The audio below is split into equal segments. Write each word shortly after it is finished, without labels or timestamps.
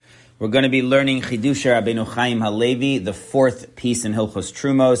We're going to be learning Chidusha Rabbeinu Chaim Halevi, the fourth piece in Hilchos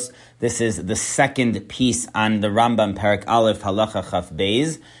Trumos. This is the second piece on the Rambam Perek Aleph Halacha Chaf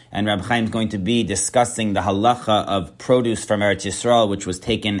Beis, and Rab Chaim is going to be discussing the halacha of produce from Eretz Yisrael, which was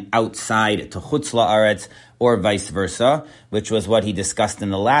taken outside to Chutz La'aretz, or vice versa, which was what he discussed in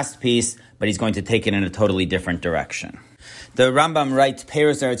the last piece, but he's going to take it in a totally different direction. The Rambam writes,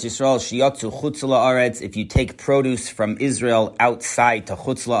 Peiros Eretz Yisrael shiyotzu chutz la'aretz, if you take produce from Israel outside to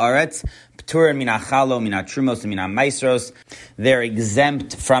chutz la'aretz, p'turin min ha'chalo, min ha'trumos, min ha'maisros, they're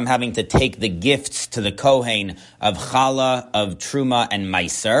exempt from having to take the gifts to the Kohen of chala, of truma, and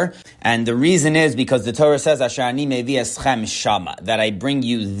meiser. And the reason is because the Torah says, Asher ani mevi eschem shama, that I bring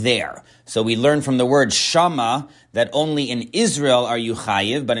you there. So we learn from the word shama that only in Israel are you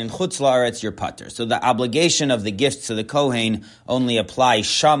chayiv, but in Chutz La'aretz you're pater. So the obligation of the gifts to the Kohen only applies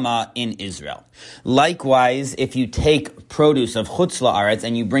shama in Israel. Likewise, if you take produce of Chutz La'aretz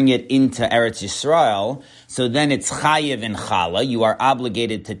and you bring it into Eretz Yisrael, so then it's chayiv in chala. You are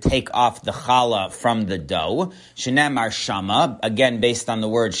obligated to take off the chala from the dough. Shenemar shama, again based on the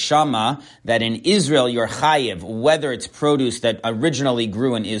word shama, that in Israel you're chayiv, whether it's produce that originally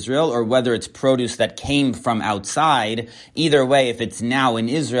grew in Israel or whether it's produce that came from outside. Either way, if it's now in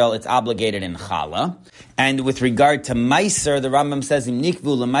Israel, it's obligated in chala. And with regard to meiser, the Rambam says, Im nikvu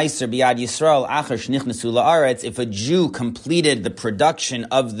lemeiser biyad Yisrael acher shnichnesu la'aretz, if a Jew completed the production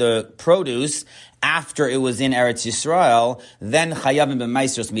of the produce after it was in Eretz Yisrael, then chayavim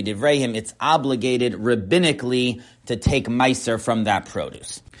b'meisros midivrehim, it's obligated rabbinically to take meiser from that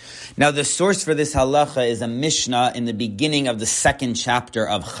produce. Now, the source for this halacha is a Mishnah in the beginning of the second chapter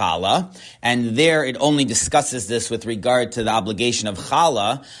of Chala, and there it only discusses this with regard to the obligation of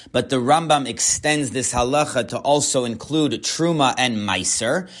Chala, but the Rambam extends this halacha to also include Truma and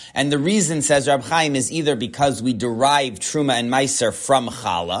Meiser, and the reason, says Rab Chaim, is either because we derive Truma and Meiser from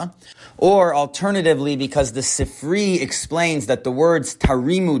Chala, or alternatively, because the Sifri explains that the words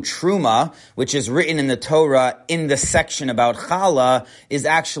Tarimu Truma, which is written in the Torah in the section about Chala, is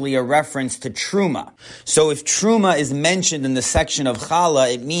actually a reference to Truma. So if Truma is mentioned in the section of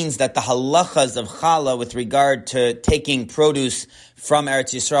Chala, it means that the halachas of Chala with regard to taking produce from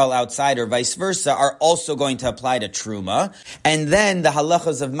Eretz Yisrael outside or vice versa are also going to apply to Truma. And then the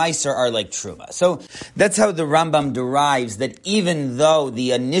halachas of Meiser are like Truma. So that's how the Rambam derives that even though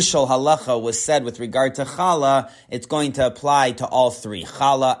the initial halacha was said with regard to Chala, it's going to apply to all three,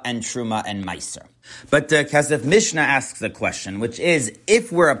 Chala and Truma and Meiser. But the Kesef Mishnah asks a question, which is,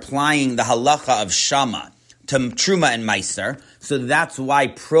 if we're applying the halacha of Shama to Truma and Meiser, so that's why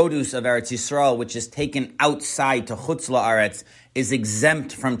produce of Eretz Yisrael, which is taken outside to Chutz La'aretz, is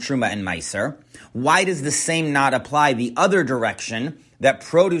exempt from Truma and Meiser. Why does the same not apply the other direction, that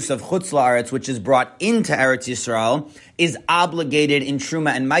produce of Chutz La'aretz, which is brought into Eretz Yisrael, is obligated in Truma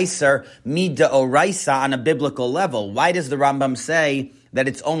and Meiser, mida oraisa, on a biblical level? Why does the Rambam say that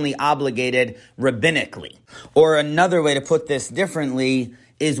it's only obligated rabbinically? Or another way to put this differently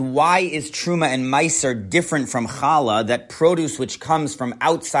is, why is Truma and Meiser different from Chala, that produce which comes from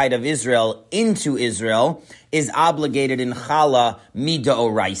outside of Israel into Israel is obligated in Chala mida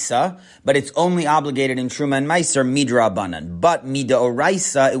oraisa, but it's only obligated in Truma and Meiser midrabanan. But mida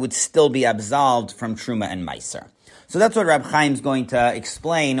oraisa, it would still be absolved from Truma and Meiser. So that's what Rab Chaim is going to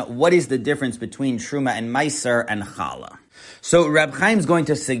explain. What is the difference between Truma and Meiser and Chala? So Rab Chaim is going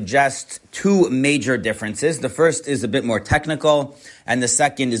to suggest two major differences. The first is a bit more technical, and the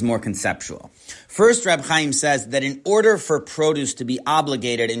second is more conceptual. First, Rab Chaim says that in order for produce to be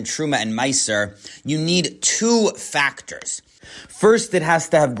obligated in Truma and Meiser, you need two factors. First, it has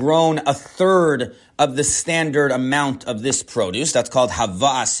to have grown a third of the standard amount of this produce. That's called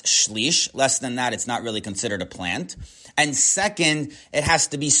havas shlish. Less than that, it's not really considered a plant. And second, it has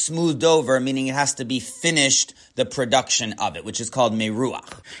to be smoothed over, meaning it has to be finished, the production of it, which is called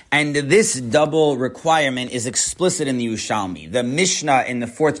meruach. And this double requirement is explicit in the Yerushalmi. The Mishnah in the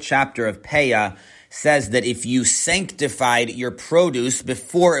fourth chapter of Peah says that if you sanctified your produce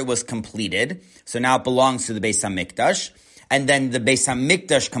before it was completed, so now it belongs to the Beis HaMikdash, and then the Beis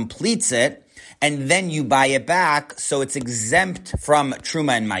HaMikdash completes it, and then you buy it back, so it's exempt from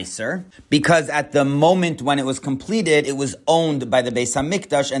Truma and Meiser, because at the moment when it was completed, it was owned by the Beis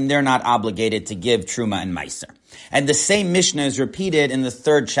HaMikdash, and they're not obligated to give Truma and Meiser. And the same Mishnah is repeated in the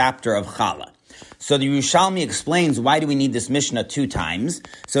third chapter of Chala. So the Yerushalmi explains, why do we need this Mishnah two times?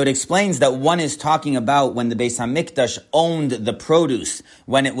 So it explains that one is talking about when the Beis HaMikdash owned the produce,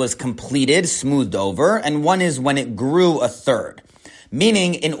 when it was completed, smoothed over, and one is when it grew a third.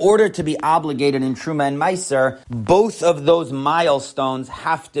 Meaning, in order to be obligated in Truma and Meiser, both of those milestones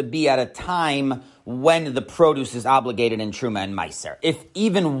have to be at a time when the produce is obligated in Truma and Meiser. If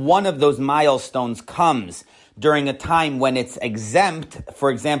even one of those milestones comes during a time when it's exempt,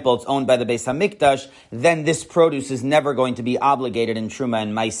 for example, it's owned by the Beis HaMikdash, then this produce is never going to be obligated in Truma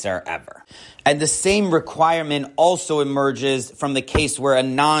and Meiser ever. And the same requirement also emerges from the case where a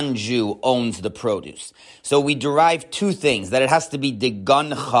non-Jew owns the produce. So we derive two things, that it has to be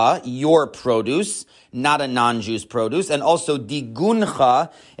diguncha, your produce, not a non-Jew's produce, and also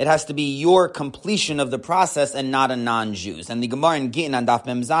diguncha, it has to be your completion of the process and not a non-Jew's. And the Gemara in Gittin on Daf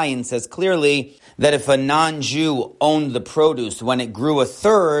Mem Zayin says clearly that if a non-Jew owned the produce when it grew a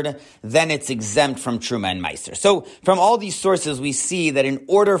third, then it's exempt from Truma and Meiser. So from all these sources, we see that in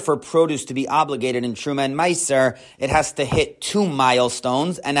order for produce to be obligated in Truma and Meiser, it has to hit two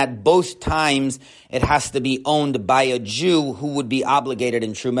milestones, and at both times, it has to be owned by a Jew who would be obligated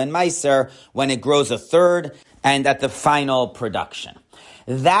in Truma and Meiser when it grows a third and at the final production.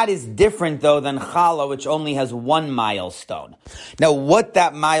 That is different, though, than challah, which only has one milestone. Now, what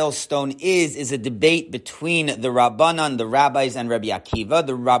that milestone is a debate between the Rabbanan, the rabbis, and Rabbi Akiva.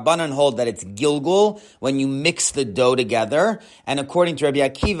 The Rabbanan hold that it's gilgul, when you mix the dough together, and according to Rabbi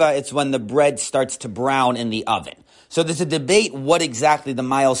Akiva, it's when the bread starts to brown in the oven. So there's a debate what exactly the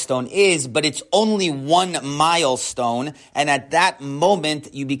milestone is, but it's only one milestone, and at that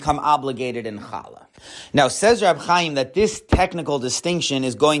moment, you become obligated in challah. Now, says Rab Chaim that this technical distinction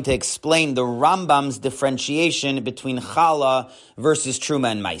is going to explain the Rambam's differentiation between challah versus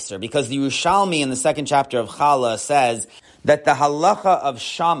Truma and Meiser, because the Yerushalmi in the second chapter of Challah says that the halacha of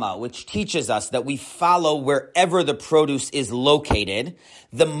Shama, which teaches us that we follow wherever the produce is located,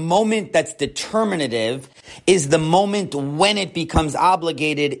 the moment that's determinative is the moment when it becomes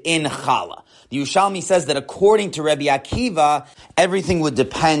obligated in challah. The Yerushalmi says that according to Rabbi Akiva, everything would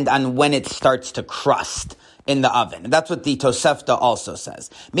depend on when it starts to crust in the oven. And that's what the Tosefta also says.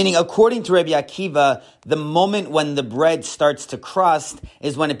 Meaning, according to Rabbi Akiva, the moment when the bread starts to crust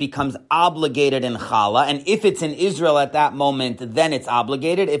is when it becomes obligated in challah. And if it's in Israel at that moment, then it's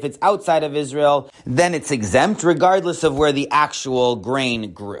obligated. If it's outside of Israel, then it's exempt, regardless of where the actual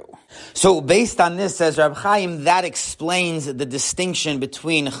grain grew. So based on this, says Rab Chaim, that explains the distinction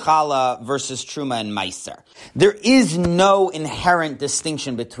between challah versus truma and meiser. There is no inherent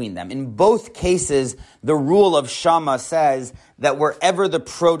distinction between them. In both cases, the rule of Shama says that wherever the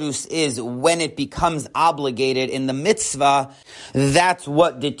produce is, when it becomes obligated in the mitzvah, that's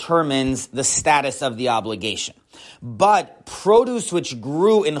what determines the status of the obligation. But produce which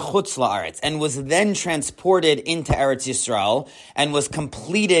grew in Chutz La'aretz and was then transported into Eretz Yisrael and was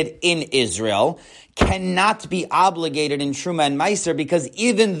completed in Israel cannot be obligated in Truma and Meiser, because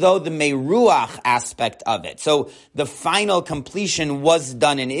even though the Meruach aspect of it, so the final completion was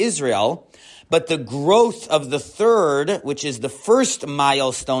done in Israel, but the growth of the third, which is the first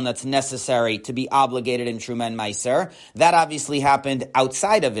milestone that's necessary to be obligated in Truma and Meiser, that obviously happened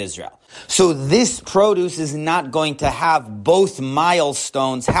outside of Israel. So this produce is not going to have both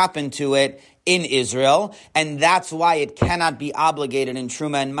milestones happen to it in Israel, and that's why it cannot be obligated in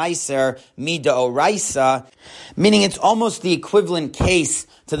Truma and Meiser mid'oraisa, meaning it's almost the equivalent case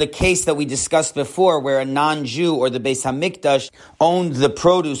to the case that we discussed before, where a non-Jew or the Beis HaMikdash owned the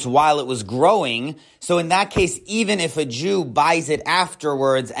produce while it was growing. So in that case, even if a Jew buys it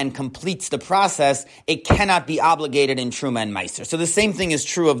afterwards and completes the process, it cannot be obligated in Truma and Meiser. So the same thing is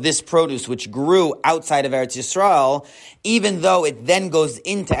true of this produce, which grew outside of Eretz Yisrael. Even though it then goes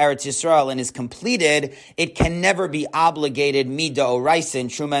into Eretz Yisrael and is completed, it can never be obligated mid'oraisa in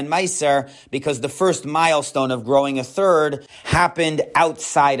Truma and Meiser, because the first milestone of growing a third happened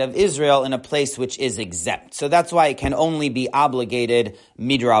outside of Israel in a place which is exempt. So that's why it can only be obligated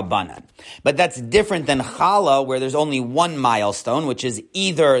midrabanan. But that's different than challah, where there's only one milestone, which is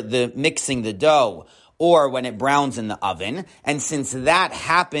either the mixing the dough or when it browns in the oven. And since that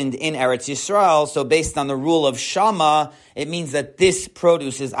happened in Eretz Yisrael, so based on the rule of Shama, it means that this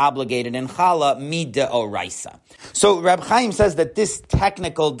produce is obligated in challah mid'oraisa. So Rab Chaim says that this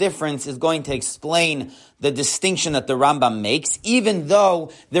technical difference is going to explain the distinction that the Rambam makes, even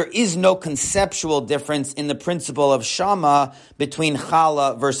though there is no conceptual difference in the principle of Shama between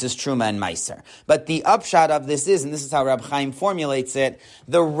challah versus truma and meiser. But the upshot of this is, and this is how Rab Chaim formulates it,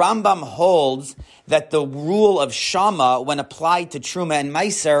 the Rambam holds that the rule of Shama, when applied to truma and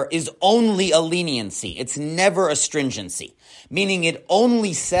meiser, is only a leniency. It's never a stringency. Meaning it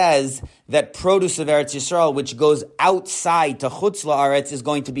only says that produce of Eretz Yisrael, which goes outside to Chutz La'aretz, is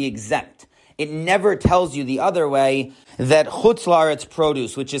going to be exempt. It never tells you the other way, that Chutz La'aretz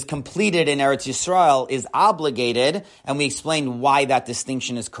produce, which is completed in Eretz Yisrael, is obligated, and we explained why that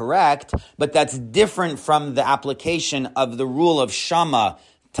distinction is correct, but that's different from the application of the rule of Shama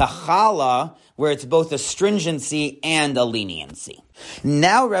to challah, where it's both a stringency and a leniency.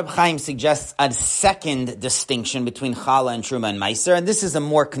 Now Reb Chaim suggests a second distinction between challah and truma and meiser, and this is a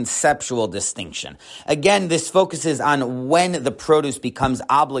more conceptual distinction. Again, this focuses on when the produce becomes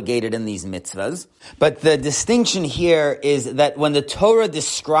obligated in these mitzvahs, but the distinction here is that when the Torah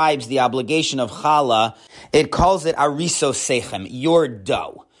describes the obligation of challah, it calls it ariso sechem, your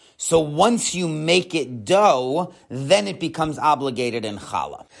dough. So once you make it dough, then it becomes obligated in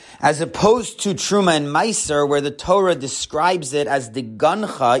challah. As opposed to truma and meiser, where the Torah describes it as the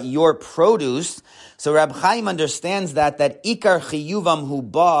gancha, your produce. So Reb Chaim understands that ikar chiyuvam hu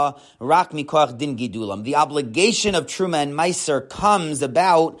ba rak mikoach din gidulam. The obligation of truma and meiser comes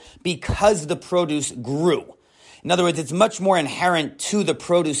about because the produce grew. In other words, it's much more inherent to the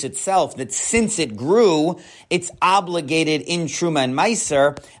produce itself that since it grew, it's obligated in truma and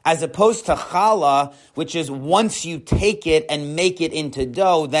meiser, as opposed to challah, which is once you take it and make it into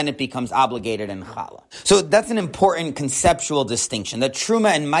dough, then it becomes obligated in challah. So that's an important conceptual distinction, that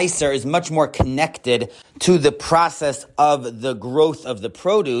truma and meiser is much more connected to the process of the growth of the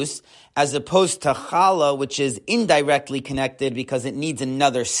produce, as opposed to challah, which is indirectly connected because it needs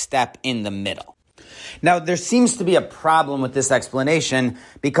another step in the middle. Now, there seems to be a problem with this explanation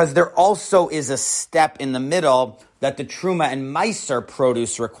because there also is a step in the middle that the truma and meiser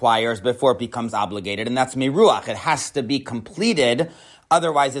produce requires before it becomes obligated, and that's meruach. It has to be completed,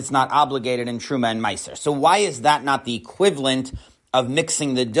 otherwise it's not obligated in truma and meiser. So why is that not the equivalent of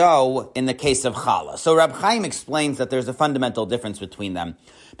mixing the dough in the case of challah? So Reb Chaim explains that there's a fundamental difference between them,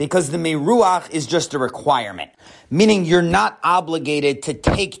 because the meruach is just a requirement, meaning you're not obligated to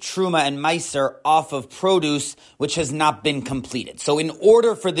take truma and meiser off of produce which has not been completed. So in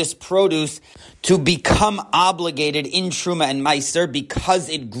order for this produce to become obligated in truma and meiser because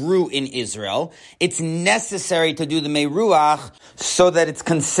it grew in Israel, it's necessary to do the meruach so that it's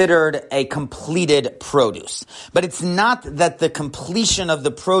considered a completed produce. But it's not that the completion of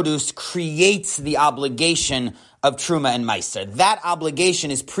the produce creates the obligation of truma and meiser. That obligation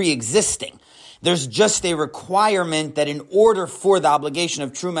is pre-existing. There's just a requirement that in order for the obligation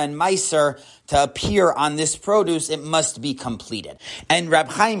of truma and meiser to appear on this produce, it must be completed. And Reb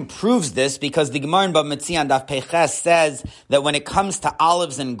Chaim proves this because the Gemara in Bava Metzia Daf Peches says that when it comes to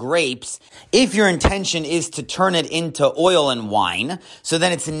olives and grapes, if your intention is to turn it into oil and wine, so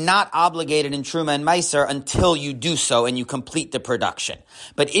then it's not obligated in truma and meiser until you do so and you complete the production.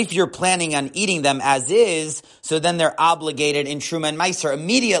 But if you're planning on eating them as is, so then they're obligated in truma and meiser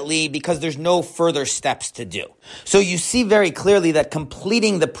immediately because there's no further steps to do. So you see very clearly that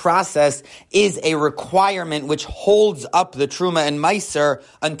completing the process is a requirement which holds up the truma and meiser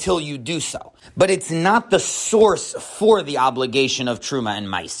until you do so. But it's not the source for the obligation of truma and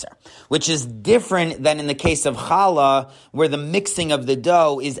meiser, which is different than in the case of challah, where the mixing of the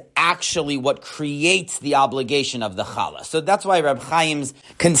dough is actually what creates the obligation of the challah. So that's why Reb Chaim's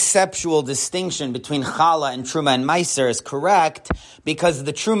conceptual distinction between challah and truma and meiser is correct, because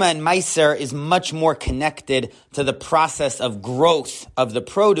the truma and meiser is much more connected to the process of growth of the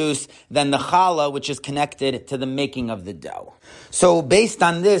produce than the challah, which is connected to the making of the dough. So based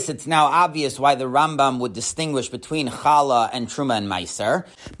on this, it's now obvious why the Rambam would distinguish between challah and truma and meiser,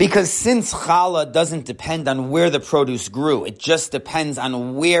 because since challah doesn't depend on where the produce grew, it just depends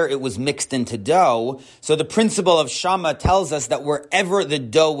on where it was mixed into dough. So the principle of Shama tells us that wherever the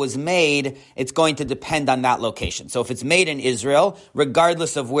dough was made, it's going to depend on that location. So if it's made in Israel,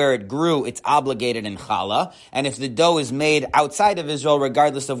 regardless of where it grew, it's obligated in challah. And if the dough is made outside of Israel,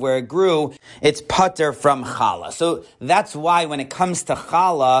 regardless of where it grew, it's pater from challah. So that's why when it comes to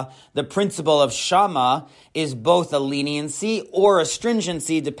challah, the principle of Shama is both a leniency or a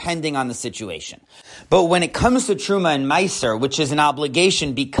stringency depending on the situation. But when it comes to truma and meiser, which is an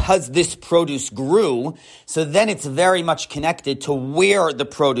obligation because this produce grew, so then it's very much connected to where the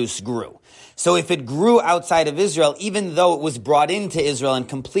produce grew. So if it grew outside of Israel, even though it was brought into Israel and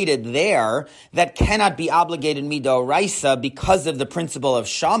completed there, that cannot be obligated midoraisa because of the principle of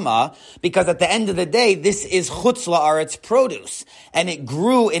Shama, because at the end of the day, this is chutz la'aretz produce, and it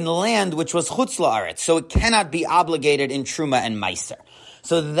grew in land which was chutz la'aretz, so it cannot be obligated in truma and meiser.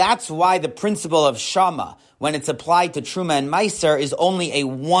 So that's why the principle of Shama, when it's applied to truma and meiser, is only a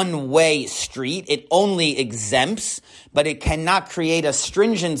one-way street. It only exempts, but it cannot create a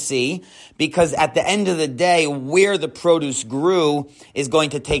stringency, because at the end of the day, where the produce grew is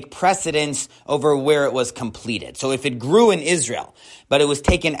going to take precedence over where it was completed. So if it grew in Israel, but it was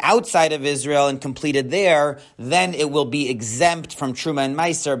taken outside of Israel and completed there, then it will be exempt from truma and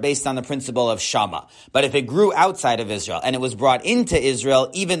meiser based on the principle of Shama. But if it grew outside of Israel and it was brought into Israel,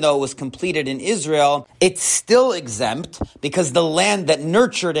 even though it was completed in Israel, it's still exempt because the land that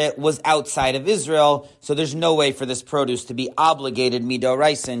nurtured it was outside of Israel, so there's no way for this produce to be obligated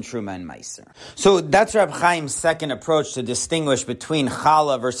midoraisa in Truma and Meiser. So that's Reb Chaim's second approach to distinguish between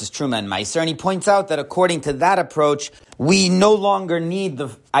Challah versus Truma and Meiser, and he points out that according to that approach, we no longer need the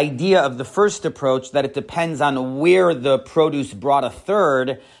idea of the first approach that it depends on where the produce brought a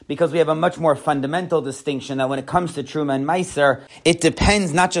third, because we have a much more fundamental distinction that when it comes to Truma and Meiser, it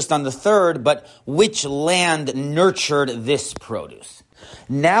depends not just on the third, but which land nurtured this produce.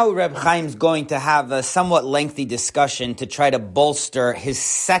 Now Reb Chaim's going to have a somewhat lengthy discussion to try to bolster his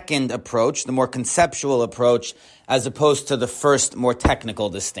second approach, the more conceptual approach, as opposed to the first, more technical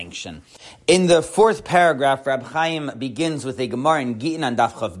distinction. In the fourth paragraph, Reb Chaim begins with a Gemara in Gittin on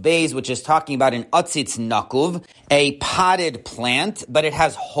Daf Chav Beis, which is talking about an Atzitz Nakuv, a potted plant, but it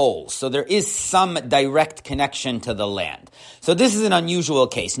has holes. So there is some direct connection to the land. So this is an unusual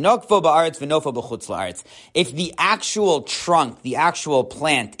case. Nokfo ba'aretz v'nofo b'chutz la'aretz. If the actual trunk, the actual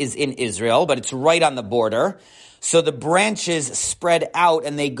plant is in Israel, but it's right on the border, so the branches spread out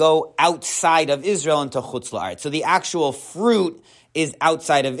and they go outside of Israel into Chutz La'aretz. So the actual fruit is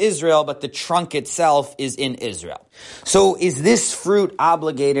outside of Israel, but the trunk itself is in Israel. So is this fruit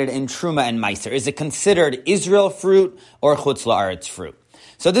obligated in Truma and Meiser? Is it considered Israel fruit or Chutz La'aretz fruit?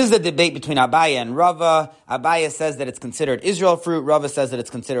 So this is the debate between Abaye and Rava. Abaye says that it's considered Israel fruit. Rava says that it's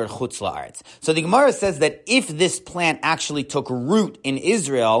considered Chutz La'aretz. So the Gemara says that if this plant actually took root in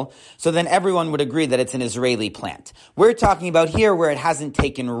Israel, so then everyone would agree that it's an Israeli plant. We're talking about here where it hasn't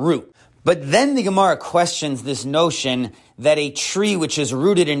taken root. But then the Gemara questions this notion that a tree which is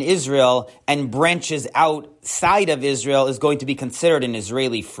rooted in Israel and branches outside of Israel is going to be considered an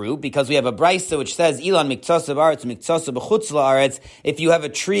Israeli fruit, because we have a brisa which says, Ilan miktsasa b'aretz, miktsasa b'chutz la'aretz. If you have a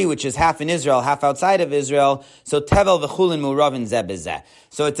tree which is half in Israel, half outside of Israel, so tevel v'chulin muravin zeh b'zeh.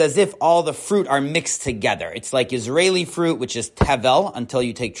 So it's as if all the fruit are mixed together. It's like Israeli fruit, which is tevel, until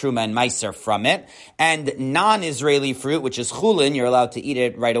you take truma and meiser from it, and non-Israeli fruit, which is chulin, you're allowed to eat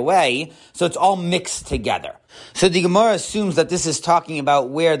it right away. So it's all mixed together. So the Gemara assumes that this is talking about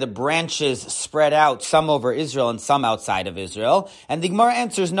where the branches spread out, some over Israel and some outside of Israel. And the Gemara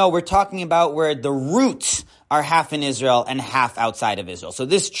answers, no, we're talking about where the roots are half in Israel and half outside of Israel. So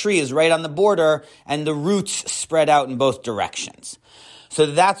this tree is right on the border and the roots spread out in both directions. So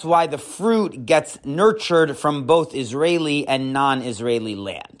that's why the fruit gets nurtured from both Israeli and non-Israeli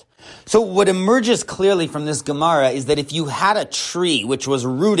land. So what emerges clearly from this Gemara is that if you had a tree which was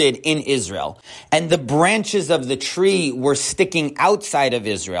rooted in Israel and the branches of the tree were sticking outside of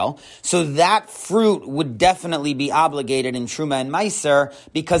Israel, so that fruit would definitely be obligated in Truma and Meiser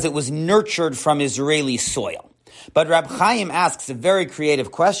because it was nurtured from Israeli soil. But Reb Chaim asks a very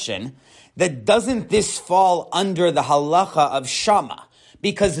creative question, that doesn't this fall under the halacha of Shama?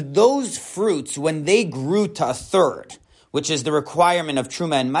 Because those fruits, when they grew to a third, which is the requirement of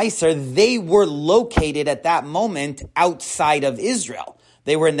Truma and Meiser, they were located at that moment outside of Israel.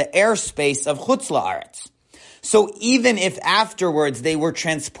 They were in the airspace of Chutz La'aretz. So even if afterwards they were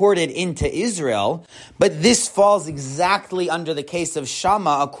transported into Israel, but this falls exactly under the case of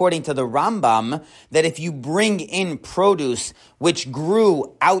Shama, according to the Rambam, that if you bring in produce which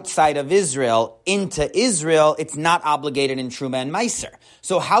grew outside of Israel into Israel, it's not obligated in Truma and Meiser.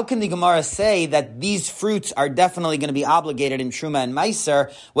 So how can the Gemara say that these fruits are definitely going to be obligated in Truma and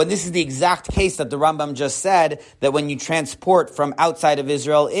Meiser when this is the exact case that the Rambam just said, that when you transport from outside of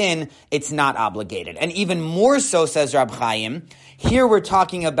Israel in, it's not obligated. And even more so, says Rab Chaim, here we're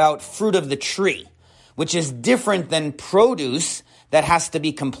talking about fruit of the tree, which is different than produce that has to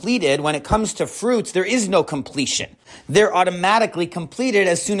be completed. When it comes to fruits, there is no completion. They're automatically completed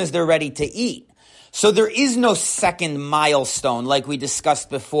as soon as they're ready to eat. So there is no second milestone like we discussed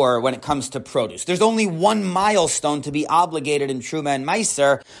before when it comes to produce. There's only one milestone to be obligated in Truma and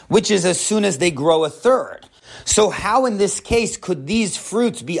Meiser, which is as soon as they grow a third. So how in this case could these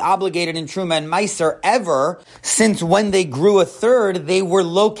fruits be obligated in Truma and Meiser ever, since when they grew a third, they were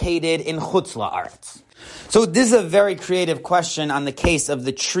located in Chutz La'aretz? So this is a very creative question on the case of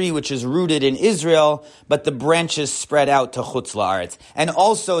the tree which is rooted in Israel, but the branches spread out to Chutz La'aretz. And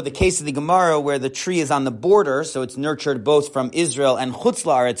also the case of the Gemara where the tree is on the border, so it's nurtured both from Israel and Chutz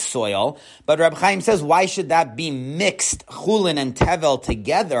La'aretz soil. But Reb Chaim says, why should that be mixed, Chulin and Tevel,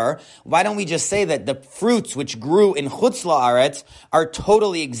 together? Why don't we just say that the fruits which grew in Chutz La'aretz are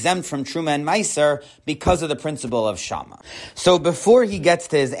totally exempt from Truma and Meiser because of the principle of Shama? So before he gets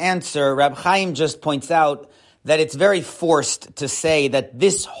to his answer, Reb Chaim just points out that it's very forced to say that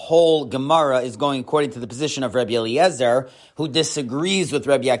this whole Gemara is going according to the position of Rabbi Eliezer, who disagrees with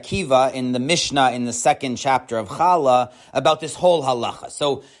Rabbi Akiva in the Mishnah in the second chapter of Chala about this whole halacha.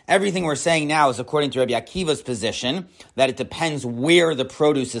 So everything we're saying now is according to Rabbi Akiva's position, that it depends where the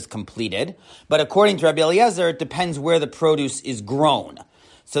produce is completed. But according to Rabbi Eliezer, it depends where the produce is grown.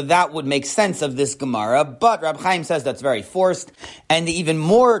 So that would make sense of this Gemara, but Rab Chaim says that's very forced. And even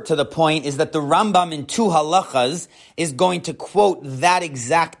more to the point is that the Rambam in two halachas is going to quote that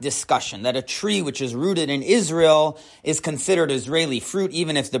exact discussion, that a tree which is rooted in Israel is considered Israeli fruit,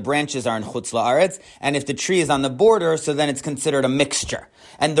 even if the branches are in Chutz La'aretz, and if the tree is on the border, so then it's considered a mixture.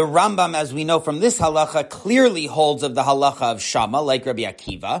 And the Rambam, as we know from this halacha, clearly holds of the halacha of Shama, like Rabbi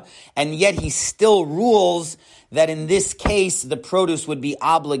Akiva, and yet he still rules that in this case, the produce would be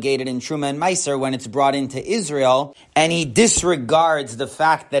obligated in Truma and Meiser when it's brought into Israel, and he disregards the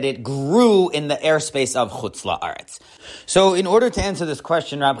fact that it grew in the airspace of Chutz La'aretz. So in order to answer this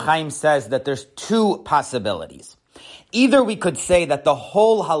question, Rab Chaim says that there's two possibilities. Either we could say that the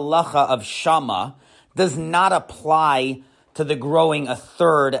whole halacha of Shama does not apply to the growing a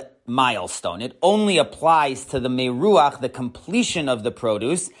third milestone. It only applies to the Meruach, the completion of the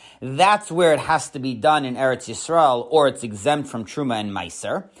produce. That's where it has to be done in Eretz Yisrael, or it's exempt from Truma and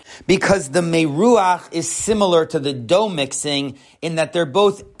Meiser. Because the Meruach is similar to the dough mixing in that they're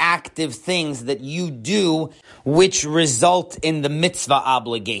both active things that you do which result in the mitzvah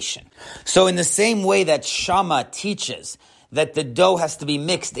obligation. So in the same way that Shama teaches that the dough has to be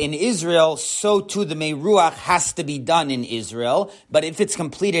mixed in Israel, so too the Meruach has to be done in Israel. But if it's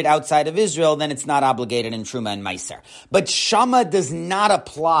completed outside of Israel, then it's not obligated in Truma and Meiser. But Shama does not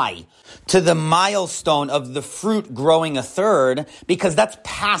apply to the milestone of the fruit growing a third, because that's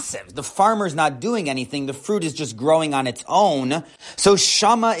passive. The farmer's not doing anything. The fruit is just growing on its own. So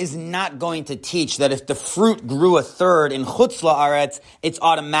Shama is not going to teach that if the fruit grew a third in Chutz La'aretz, it's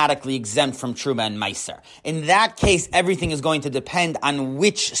automatically exempt from Truma and Meiser. In that case, everything is going to depend on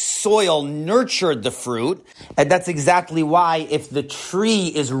which soil nurtured the fruit. And that's exactly why if the tree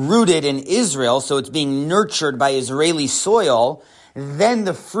is rooted in Israel, so it's being nurtured by Israeli soil, then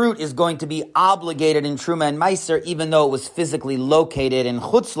the fruit is going to be obligated in Truma and Meiser, even though it was physically located in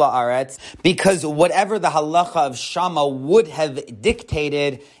Chutz La'aretz, because whatever the halacha of Shama would have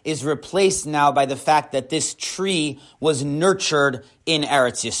dictated is replaced now by the fact that this tree was nurtured in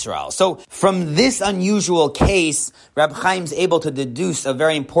Eretz Yisrael. So from this unusual case, Rab Chaim's able to deduce a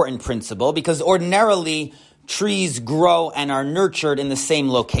very important principle, because ordinarily trees grow and are nurtured in the same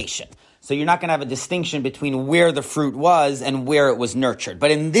location. So you're not going to have a distinction between where the fruit was and where it was nurtured. But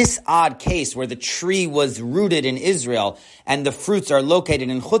in this odd case where the tree was rooted in Israel and the fruits are located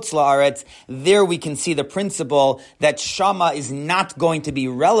in Chutz La'aretz, there we can see the principle that Shama is not going to be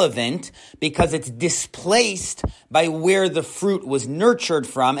relevant because it's displaced by where the fruit was nurtured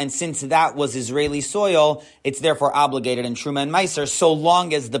from. And since that was Israeli soil, it's therefore obligated in Truma and Meiser so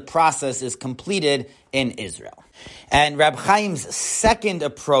long as the process is completed in Israel. And Rab Chaim's second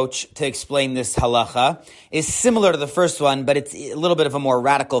approach to explain this halacha is similar to the first one, but it's a little bit of a more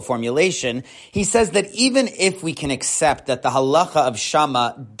radical formulation. He says that even if we can accept that the halacha of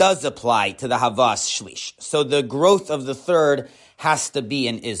Shama does apply to the Havas Shlish, so the growth of the third has to be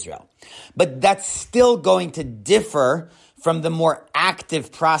in Israel, but that's still going to differ from the more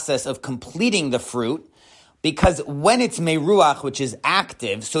active process of completing the fruit, because when it's Meruach, which is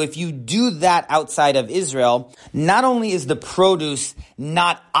active, so if you do that outside of Israel, not only is the produce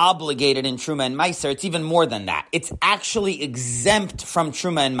not obligated in Truma and Meiser, it's even more than that. It's actually exempt from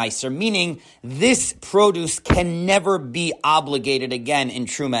Truma and Meiser, meaning this produce can never be obligated again in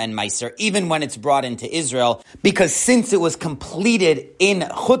Truma and Meiser, even when it's brought into Israel, because since it was completed in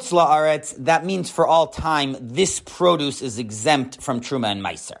Chutz La'aretz, that means for all time, this produce is exempt from Truma and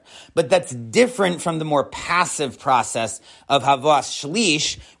Meiser. But that's different from the more passive process of Havas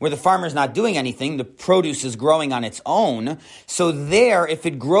Shlish, where the farmer's not doing anything, the produce is growing on its own. So there, if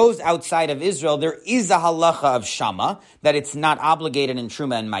it grows outside of Israel, there is a halacha of Shama, that it's not obligated in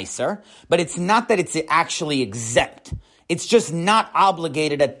Truma and Meiser, but it's not that it's actually exempt. It's just not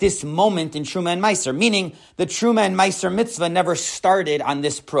obligated at this moment in Truma and Meiser, meaning the Truma and Meiser mitzvah never started on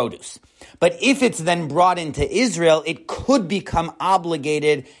this produce. But if it's then brought into Israel, it could become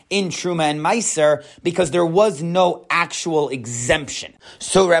obligated in Truma and Meiser because there was no actual exemption.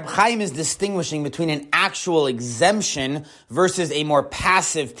 So Reb Chaim is distinguishing between an actual exemption versus a more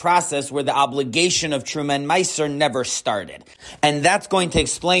passive process where the obligation of Truma and Meiser never started. And that's going to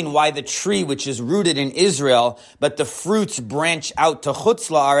explain why the tree, which is rooted in Israel, but the fruits branch out to Chutz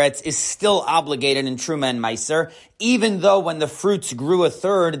La'aretz, is still obligated in Truma and Meiser, even though when the fruits grew a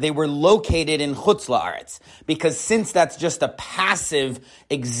third, they were located in Chutz La'aretz. Because since that's just a passive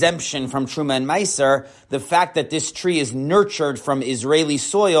exemption from Truma and Meiser, the fact that this tree is nurtured from Israeli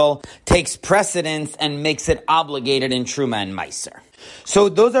soil takes precedence and makes it obligated in Truma and Meiser. So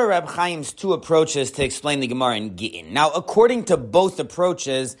those are Reb Chaim's two approaches to explain the Gemara in Gittin. Now, according to both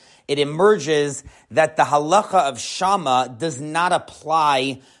approaches, it emerges that the halacha of Shama does not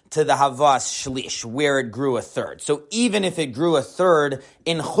apply to the Havas Shlish, where it grew a third. So even if it grew a third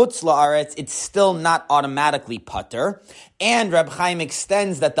in Chutz La'aretz, it's still not automatically pater. And Reb Chaim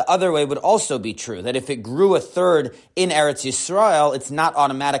extends that the other way would also be true, that if it grew a third in Eretz Yisrael, it's not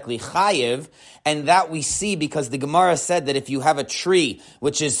automatically chayiv. And that we see because the Gemara said that if you have a tree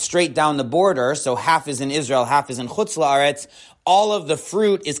which is straight down the border, so half is in Israel, half is in Chutz La'aretz, all of the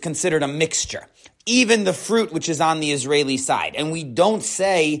fruit is considered a mixture. Even the fruit which is on the Israeli side. And we don't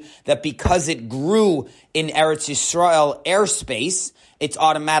say that because it grew in Eretz Yisrael airspace, it's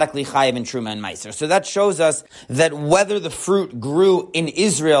automatically chayiv in Truma and Meiser. So that shows us that whether the fruit grew in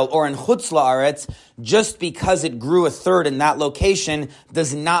Israel or in Chutz La'aretz, just because it grew a third in that location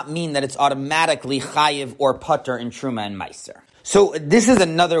does not mean that it's automatically chayiv or pater in Truma and Meiser. So this is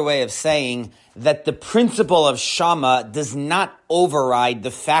another way of saying that the principle of Shama does not override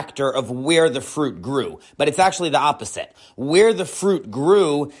the factor of where the fruit grew, but it's actually the opposite. Where the fruit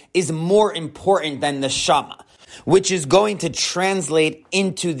grew is more important than the Shama, which is going to translate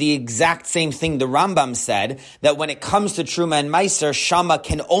into the exact same thing the Rambam said, that when it comes to Truma and Meiser, Shama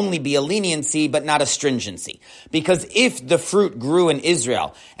can only be a leniency, but not a stringency. Because if the fruit grew in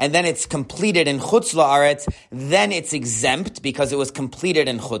Israel, and then it's completed in Chutz La'aretz, then it's exempt, because it was completed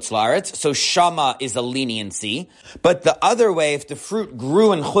in Chutz La'aretz, so Shama is a leniency. But the other way, if the fruit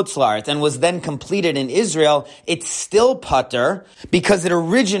grew in Chutz La'aretz, and was then completed in Israel, it's still pater, because it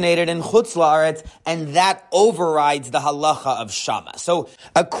originated in Chutz La'aretz, and that overrides the halacha of Shama. So,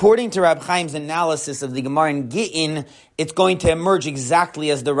 according to Reb Chaim's analysis of the Gemara in Gittin, it's going to emerge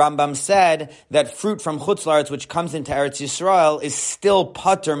exactly as the Rambam said, that fruit from Chutz La'aretz which comes into Eretz Yisrael is still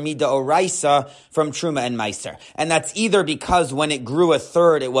pater mida oraisa from Truma and Meiser. And that's either because when it grew a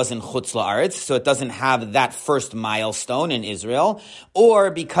third, it was in Chutz La'aretz, so it doesn't have that first milestone in Israel, or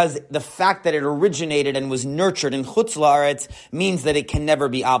because the fact that it originated and was nurtured in Chutz La'aretz means that it can never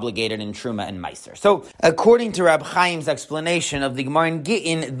be obligated in Truma and Meiser. So, according to Reb Chaim's explanation of the Gemara in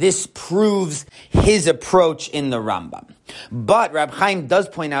Gittin, this proves his approach in the Rambam. But Reb Chaim does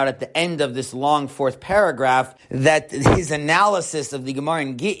point out at the end of this long fourth paragraph that his analysis of the Gemara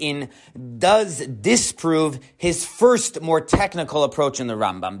in Gittin does disprove his first more technical approach in the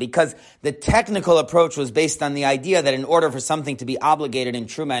Rambam, because the technical approach was based on the idea that in order for something to be obligated in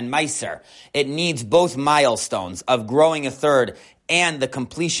Truma and Meiser, it needs both milestones of growing a third and the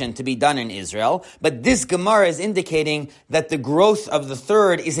completion to be done in Israel. But this Gemara is indicating that the growth of the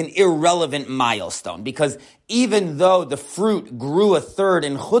third is an irrelevant milestone, because even though the fruit grew a third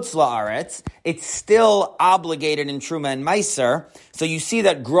in Chutz La'aretz, it's still obligated in Truma and Meiser. So you see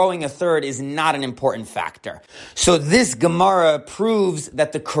that growing a third is not an important factor. So this Gemara proves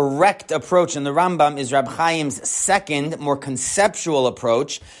that the correct approach in the Rambam is Reb Chaim's second, more conceptual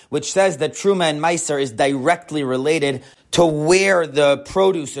approach, which says that Truma and Meiser is directly related to where the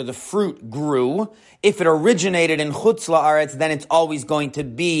produce or the fruit grew. If it originated in Chutz La'aretz, then it's always going to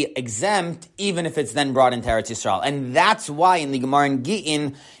be exempt, even if it's then brought into Eretz Yisrael. And that's why in the Gemara in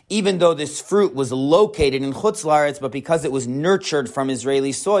Gittin, even though this fruit was located in Chutz La'aretz, but because it was nurtured from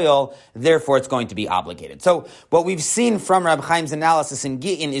Israeli soil, therefore it's going to be obligated. So what we've seen from Reb Chaim's analysis in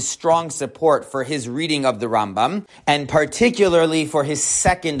Gittin is strong support for his reading of the Rambam, and particularly for his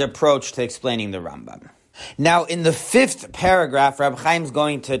second approach to explaining the Rambam. Now, in the fifth paragraph, Reb Chaim's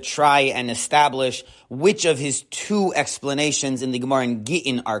going to try and establish which of his two explanations in the Gemara in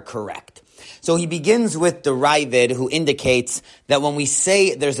Gittin are correct. So he begins with the Ravid, who indicates that when we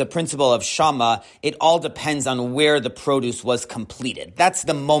say there's a principle of Shama, it all depends on where the produce was completed. That's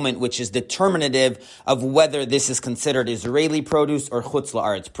the moment which is determinative of whether this is considered Israeli produce or Chutz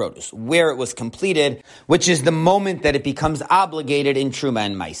La'aretz produce, where it was completed, which is the moment that it becomes obligated in Truma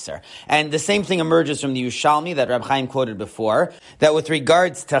and Meiser. And the same thing emerges from the Yerushalmi that Reb Chaim quoted before, that with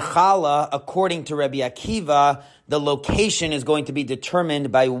regards to Challah, according to Rabbi Akiva, the location is going to be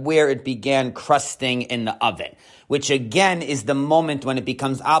determined by where it began crusting in the oven, which again is the moment when it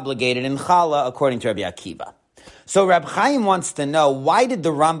becomes obligated in Challah, according to Rabbi Akiva. So Reb Chaim wants to know, why did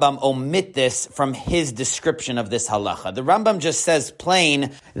the Rambam omit this from his description of this halacha? The Rambam just says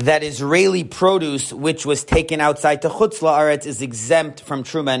plain that Israeli produce, which was taken outside to Chutz La'aretz, is exempt from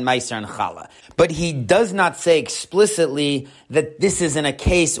Truma and Meiser and Challah. But he does not say explicitly that this is in a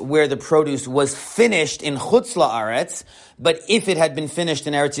case where the produce was finished in Chutz La'aretz, but if it had been finished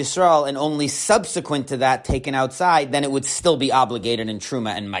in Eretz Yisrael and only subsequent to that taken outside, then it would still be obligated in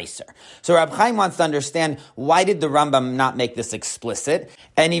Truma and Meiser. So Rab Chaim wants to understand, why did the Rambam not make this explicit?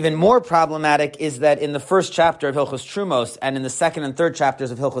 And even more problematic is that in the first chapter of Hilchos Trumos and in the second and third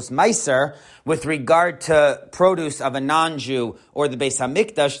chapters of Hilchos Meiser, with regard to produce of a non-Jew or the Beis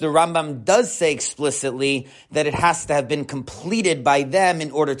HaMikdash, the Rambam does say explicitly that it has to have been completed by them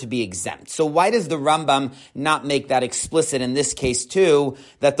in order to be exempt. So why does the Rambam not make that explicit in this case too,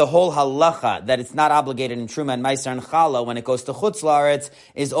 that the whole halacha, that it's not obligated in Truma and Meiser and Chala when it goes to Chutz La'aretz,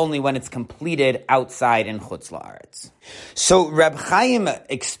 is only when it's completed outside in Chutz La'aretz? So Reb Chaim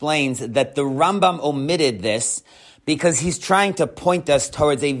explains that the Rambam omitted this because he's trying to point us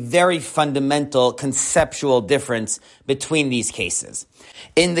towards a very fundamental conceptual difference between these cases.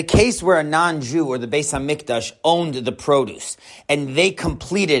 In the case where a non-Jew or the Beis HaMikdash owned the produce and they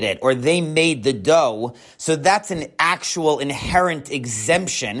completed it or they made the dough, so that's an actual inherent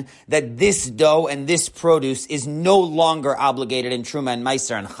exemption that this dough and this produce is no longer obligated in Truma and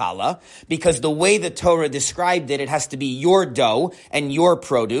Meiser and Chala, because the way the Torah described it, it has to be your dough and your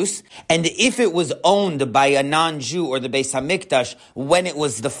produce. And if it was owned by a non-Jew or the Beis HaMikdash when it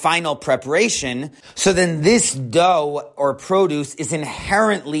was the final preparation, so then this dough or produce is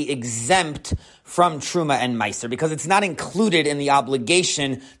inherently exempt from Truma and Meiser, because it's not included in the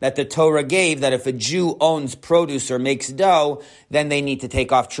obligation that the Torah gave that if a Jew owns produce or makes dough, then they need to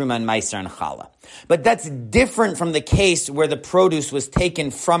take off Truma and Meiser and Chala. But that's different from the case where the produce was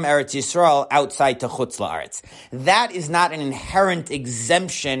taken from Eretz Yisrael outside to Chutz La'aretz. That is not an inherent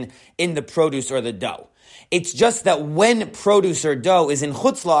exemption in the produce or the dough. It's just that when produce or dough is in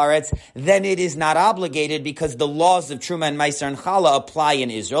Chutz La'aretz, then it is not obligated because the laws of Truma and Meiser and Chala apply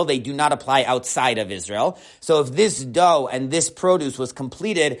in Israel. They do not apply outside of Israel. So if this dough and this produce was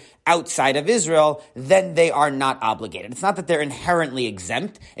completed outside of Israel, then they are not obligated. It's not that they're inherently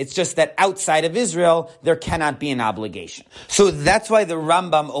exempt. It's just that outside of Israel, there cannot be an obligation. So that's why the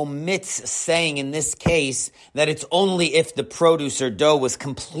Rambam omits saying in this case that it's only if the produce or dough was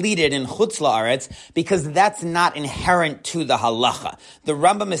completed in Chutz La'aretz, because that's not inherent to the halacha. The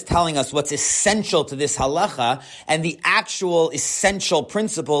Rambam is telling us what's essential to this halacha, and the actual essential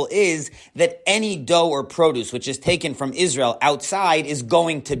principle is that any dough or produce which is taken from Israel outside is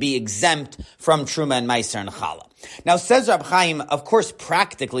going to be exempt from Truma and Meiser and Chala. Now, says Rab Chaim, of course,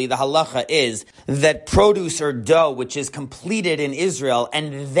 practically, the halacha is that produce or dough, which is completed in Israel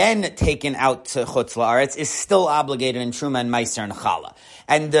and then taken out to Chutz La'aretz, is still obligated in Truma and Meiser and Chala.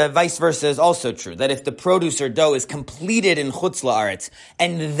 And vice versa is also true, that if the produce or dough is completed in Chutz La'aretz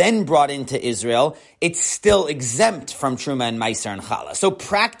and then brought into Israel, it's still exempt from Truma and Meiser and Chala. So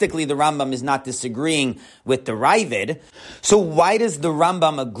practically, the Rambam is not disagreeing with the Ravid. So why does the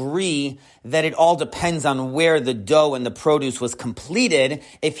Rambam agree that it all depends on where the dough and the produce was completed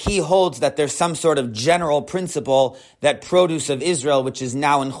if he holds that there's some sort of general principle that produce of Israel, which is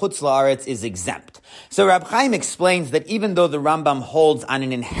now in Chutz La'aretz, is exempt? So Rab Chaim explains that even though the Rambam holds on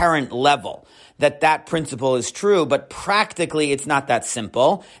an inherent level that principle is true, but practically it's not that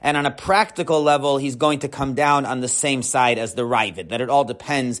simple. And on a practical level, he's going to come down on the same side as the Ravid, that it all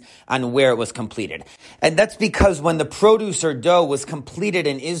depends on where it was completed. And that's because when the produce or dough was completed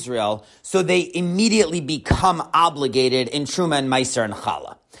in Israel, so they immediately become obligated in Truma and Meiser and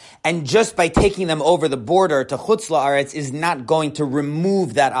Chala. And just by taking them over the border to Chutz La'aretz is not going to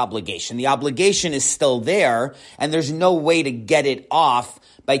remove that obligation. The obligation is still there, and there's no way to get it off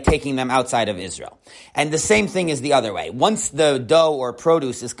by taking them outside of Israel. And the same thing is the other way. Once the dough or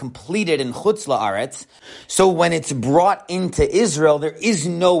produce is completed in Chutz La'aretz, so when it's brought into Israel, there is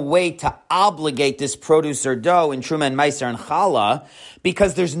no way to obligate this produce or dough in Truma and Meiser and Chala,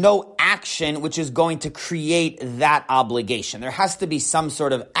 because there's no action which is going to create that obligation. There has to be some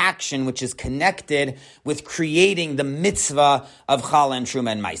sort of action which is connected with creating the mitzvah of Chala and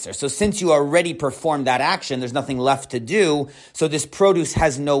Truma and Meiser. So since you already performed that action, there's nothing left to do, so this produce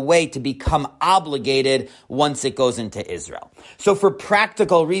has no way to become obligated once it goes into Israel. So for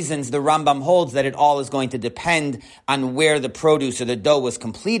practical reasons, the Rambam holds that it all is going to depend on where the produce or the dough was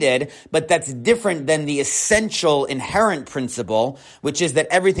completed, but that's different than the essential inherent principle, which is that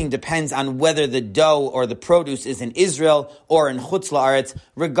everything depends on whether the dough or the produce is in Israel or in Chutz La'aretz,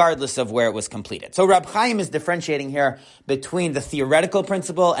 regardless of where it was completed. So Rab Chaim is differentiating here between the theoretical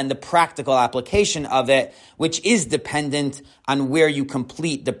principle and the practical application of it, which is dependent on where you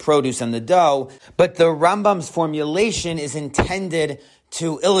complete the produce and the dough. But the Rambam's formulation is intended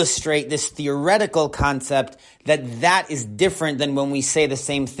to illustrate this theoretical concept that is different than when we say the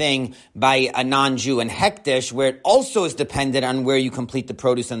same thing by a non-Jew in Hektish, where it also is dependent on where you complete the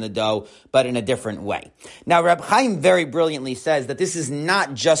produce and the dough, but in a different way. Now, Reb Chaim very brilliantly says that this is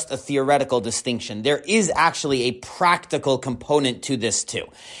not just a theoretical distinction. There is actually a practical component to this too.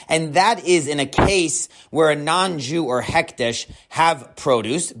 And that is in a case where a non-Jew or Hektish have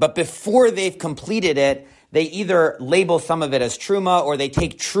produce, but before they've completed it, they either label some of it as truma or they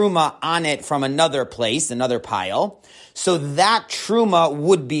take truma on it from another place, another pile. So that truma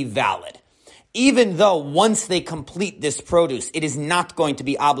would be valid. Even though once they complete this produce, it is not going to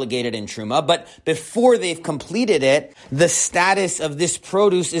be obligated in truma, but before they've completed it, the status of this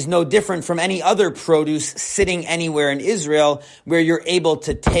produce is no different from any other produce sitting anywhere in Israel where you're able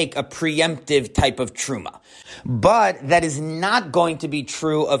to take a preemptive type of truma. But that is not going to be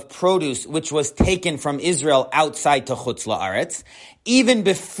true of produce which was taken from Israel outside to Chutz La'aretz. Even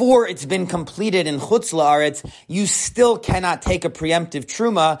before it's been completed in Chutz La'aretz, you still cannot take a preemptive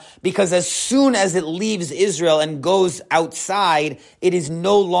truma because as soon as it leaves Israel and goes outside, it is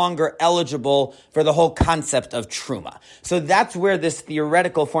no longer eligible for the whole concept of truma. So that's where this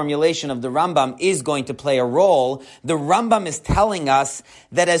theoretical formulation of the Rambam is going to play a role. The Rambam is telling us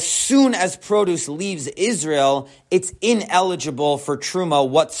that as soon as produce leaves Israel, it's ineligible for truma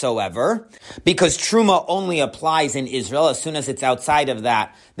whatsoever because truma only applies in Israel. As soon as it's outside of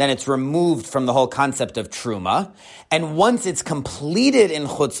that, then it's removed from the whole concept of truma. And once it's completed in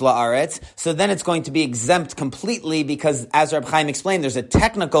Chutz La'aretz, so then it's going to be exempt completely because, as Reb Chaim explained, there's a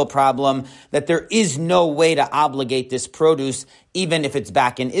technical problem that there is no way to obligate this produce even if it's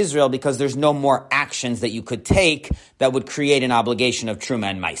back in Israel because there's no more actions that you could take that would create an obligation of Truma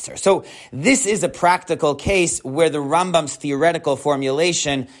and Meiser. So this is a practical case where the Rambam's theoretical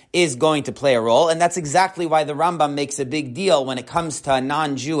formulation is going to play a role, and that's exactly why the Rambam makes a big deal when it comes to a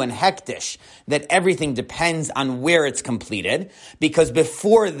non-Jew and Hektish, that everything depends on where it's completed, because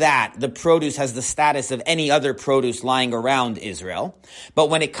before that, the produce has the status of any other produce lying around Israel. But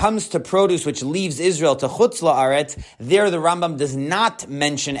when it comes to produce which leaves Israel to Chutz La'aretz, there the Rambam does not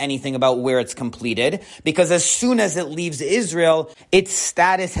mention anything about where it's completed, because as soon as it leaves Israel, its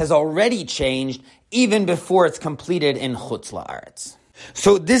status has already changed even before it's completed in Chutz La'aretz.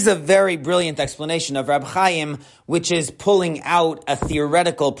 So this is a very brilliant explanation of Reb Chaim, which is pulling out a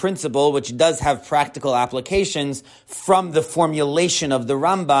theoretical principle which does have practical applications from the formulation of the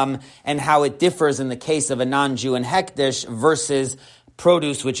Rambam and how it differs in the case of a non-Jew and Hektish versus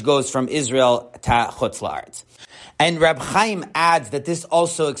produce which goes from Israel to Chutz La'aretz. And Reb Chaim adds that this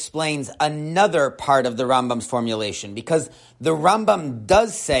also explains another part of the Rambam's formulation, because the Rambam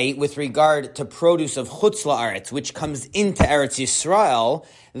does say, with regard to produce of Chutz La'aretz, which comes into Eretz Yisrael,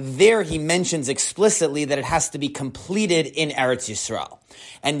 there he mentions explicitly that it has to be completed in Eretz Yisrael.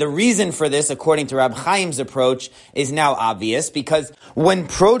 And the reason for this, according to Reb Chaim's approach, is now obvious, because when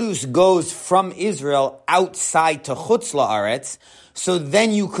produce goes from Israel outside to Chutz La'aretz, so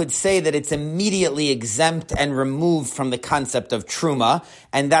then you could say that it's immediately exempt and removed from the concept of truma,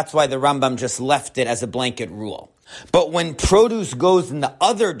 and that's why the Rambam just left it as a blanket rule. But when produce goes in the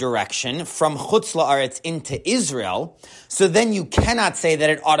other direction, from Chutz La'aretz into Israel, so then you cannot say that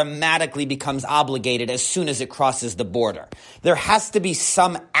it automatically becomes obligated as soon as it crosses the border. There has to be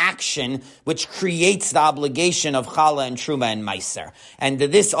some action which creates the obligation of Chala and Truma and Meiser. And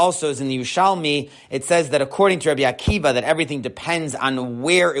this also is in the Yerushalmi. It says that according to Rabbi Akiva, that everything depends on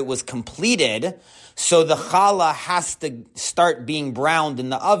where it was completed. So the challah has to start being browned in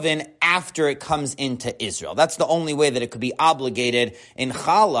the oven after it comes into Israel. That's the only way that it could be obligated in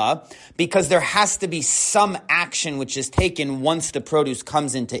challah, because there has to be some action which is taken once the produce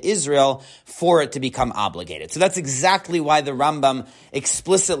comes into Israel for it to become obligated. So that's exactly why the Rambam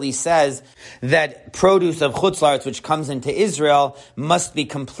explicitly says that produce of Chutz La'aretz which comes into Israel must be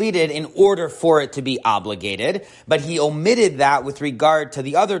completed in order for it to be obligated. But he omitted that with regard to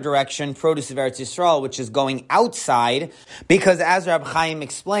the other direction, produce of Eretz Yisrael, which is going outside, because as Reb Chaim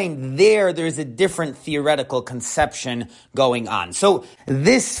explained, there's a different theoretical conception going on. So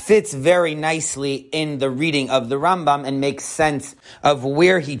this fits very nicely in the reading of the Rambam and makes sense of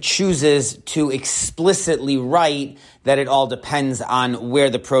where he chooses to explicitly write that it all depends on where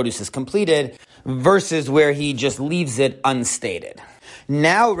the produce is completed versus where he just leaves it unstated.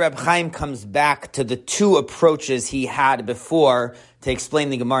 Now Reb Chaim comes back to the two approaches he had before to explain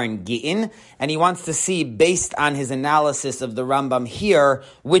the Gemara in Gittin, and he wants to see, based on his analysis of the Rambam here,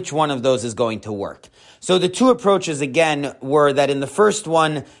 which one of those is going to work. So the two approaches, again, were that in the first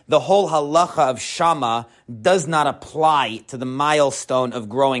one, the whole halacha of Shama does not apply to the milestone of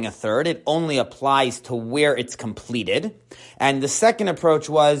growing a third. It only applies to where it's completed. And the second approach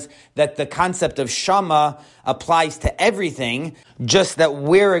was that the concept of Shama applies to everything, just that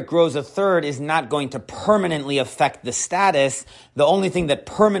where it grows a third is not going to permanently affect the status. The only thing that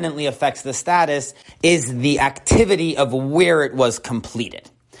permanently affects the status is the activity of where it was completed.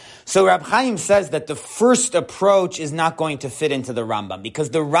 So Rab Chaim says that the first approach is not going to fit into the Rambam, because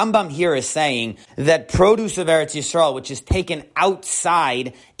the Rambam here is saying that produce of Eretz Yisrael, which is taken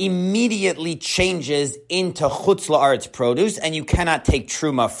outside, immediately changes into Chutz La'aretz produce, and you cannot take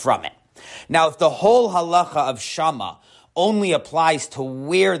Truma from it. Now, if the whole halacha of Shama only applies to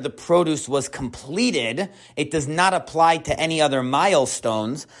where the produce was completed, it does not apply to any other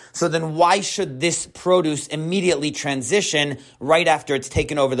milestones, so then why should this produce immediately transition right after it's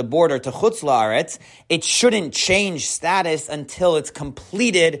taken over the border to Chutz La'aretz? It shouldn't change status until it's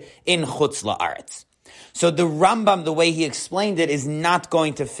completed in Chutz La'aretz. So the Rambam, the way he explained it, is not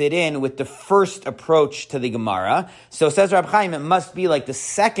going to fit in with the first approach to the Gemara. So says Rab Chaim, it must be like the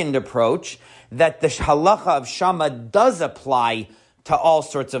second approach, that the halacha of Shama does apply to all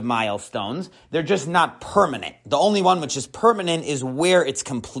sorts of milestones. They're just not permanent. The only one which is permanent is where it's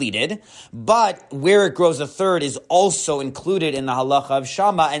completed, but where it grows a third is also included in the halacha of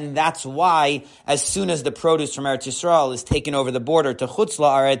Shama, and that's why as soon as the produce from Eretz Yisrael is taken over the border to Chutz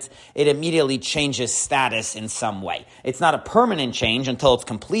La'aretz, it immediately changes status in some way. It's not a permanent change until it's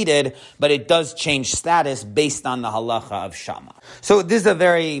completed, but it does change status based on the halacha of Shama. So this is a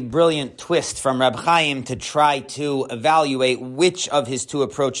very brilliant twist from Reb Chaim to try to evaluate which of his two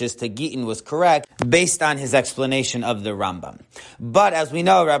approaches to Gittin was correct based on his explanation of the Rambam. But as we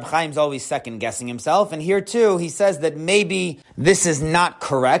know, Reb Chaim's always second-guessing himself, and here too, he says that maybe this is not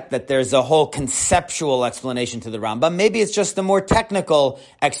correct, that there's a whole conceptual explanation to the Rambam. Maybe it's just a more technical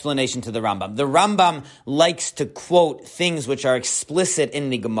explanation to the Rambam. The Rambam likes to quote things which are explicit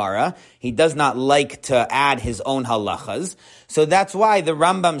in the Gemara. He does not like to add his own halachas. So that's why the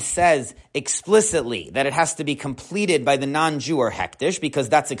Rambam says explicitly that it has to be completed by the non-Jew or hektish, because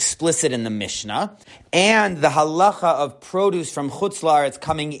that's explicit in the Mishnah. And the halacha of produce from Chutz La'aretz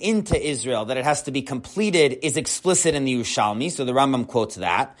coming into Israel, that it has to be completed, is explicit in the Yerushalmi, so the Rambam quotes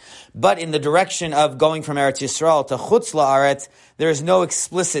that. But in the direction of going from Eretz Yisrael to Chutz La'aretz, there is no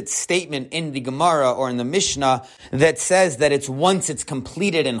explicit statement in the Gemara or in the Mishnah that says that it's once it's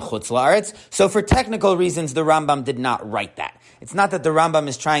completed in Chutz La'aretz. So for technical reasons, the Rambam did not write that. It's not that the Rambam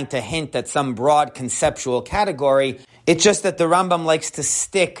is trying to hint at some broad conceptual category. It's just that the Rambam likes to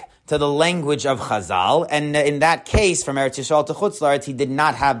stick to the language of Chazal, and in that case, from Eretz Yisrael to Chutz La'aretz, he did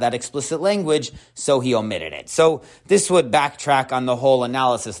not have that explicit language, so he omitted it. So this would backtrack on the whole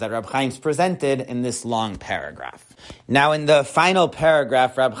analysis that Reb Chaim's presented in this long paragraph. Now, in the final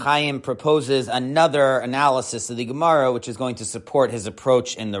paragraph, Reb Chaim proposes another analysis of the Gemara, which is going to support his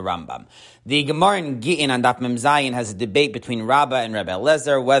approach in the Rambam. The Gemara in Gittin on Daf Mem Zayin has a debate between Rabbah and Rebbe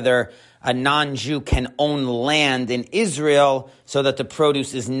Eliezer whether a non-Jew can own land in Israel so that the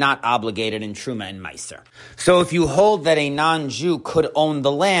produce is not obligated in Truma and Meiser. So if you hold that a non-Jew could own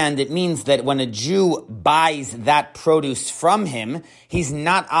the land, it means that when a Jew buys that produce from him, he's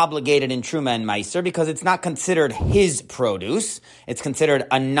not obligated in Truma and Meiser because it's not considered his produce. It's considered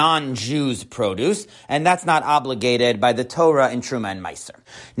a non-Jew's produce, and that's not obligated by the Torah in Truma and Meiser.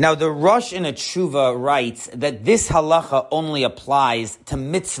 Now, the Rosh in a Tshuva writes that this halacha only applies to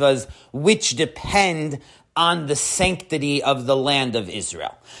mitzvahs which depend on the sanctity of the land of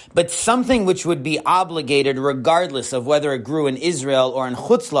Israel. But something which would be obligated regardless of whether it grew in Israel or in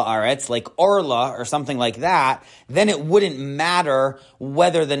Chutz La'aretz, like Orla or something like that, then it wouldn't matter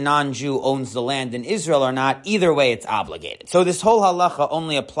whether the non-Jew owns the land in Israel or not. Either way, it's obligated. So this whole halacha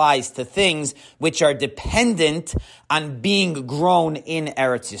only applies to things which are dependent on being grown in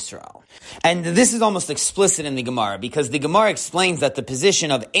Eretz Yisrael. And this is almost explicit in the Gemara, because the Gemara explains that the position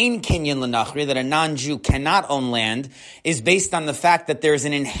of Ein Kinyan L'Nachri, that a non-Jew cannot own land, is based on the fact that there is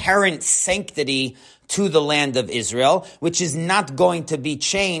an inherent sanctity to the land of Israel, which is not going to be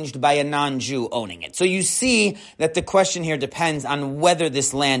changed by a non-Jew owning it. So you see that the question here depends on whether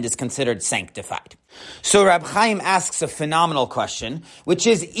this land is considered sanctified. So Rab Chaim asks a phenomenal question, which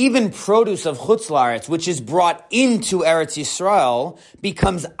is even produce of Chutz La'aretz, which is brought into Eretz Yisrael,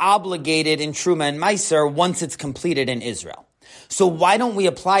 becomes obligated in Truma and Meiser once it's completed in Israel. So why don't we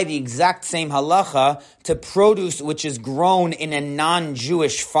apply the exact same halacha to produce which is grown in a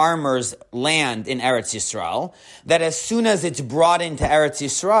non-Jewish farmer's land in Eretz Yisrael, that as soon as it's brought into Eretz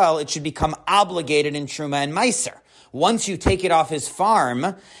Yisrael, it should become obligated in Truma and Meiser? once you take it off his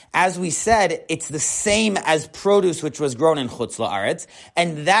farm, as we said, it's the same as produce which was grown in Chutz La'aretz,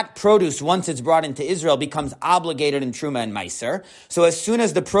 and that produce, once it's brought into Israel, becomes obligated in Truma and Meiser. So as soon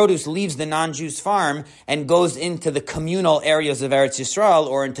as the produce leaves the non-Jew's farm and goes into the communal areas of Eretz Yisrael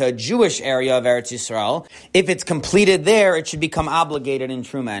or into a Jewish area of Eretz Yisrael, if it's completed there, it should become obligated in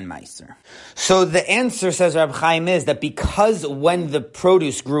Truma and Meiser. So the answer, says Rab Chaim, is that because when the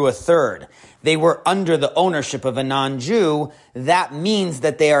produce grew a third, they were under the ownership of a non-Jew, that means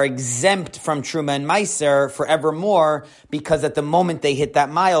that they are exempt from Truma and Meiser forevermore, because at the moment they hit that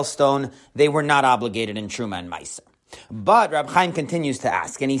milestone, they were not obligated in Truma and Meiser. But Rab Chaim continues to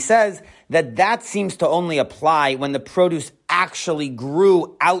ask, and he says that seems to only apply when the produce actually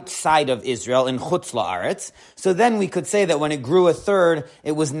grew outside of Israel in Chutz La'aretz. So then we could say that when it grew a third,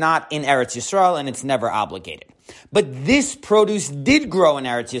 it was not in Eretz Yisrael and it's never obligated. But this produce did grow in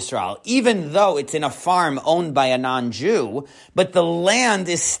Eretz Yisrael, even though it's in a farm owned by a non-Jew, but the land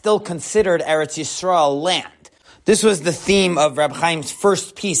is still considered Eretz Yisrael land. This was the theme of Rab Chaim's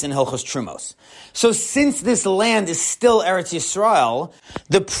first piece in Hilchos Trumos. So since this land is still Eretz Yisrael,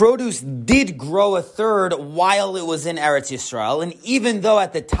 the produce did grow a third while it was in Eretz Yisrael, and even though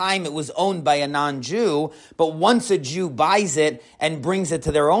at the time it was owned by a non-Jew, but once a Jew buys it and brings it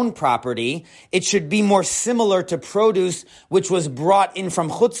to their own property, it should be more similar to produce which was brought in from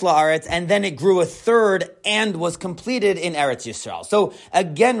Chutz La'aretz, and then it grew a third and was completed in Eretz Yisrael. So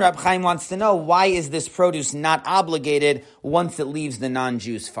again, Rab Chaim wants to know, why is this produce not obligated once it leaves the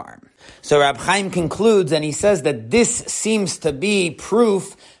non-Jew's farm? So Rab Chaim concludes, and he says that this seems to be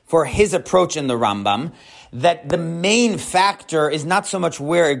proof for his approach in the Rambam, that the main factor is not so much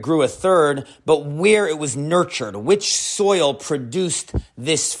where it grew a third, but where it was nurtured, which soil produced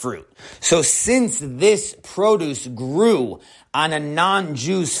this fruit. So since this produce grew on a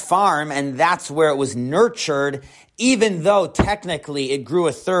non-Jew's farm, and that's where it was nurtured, even though technically it grew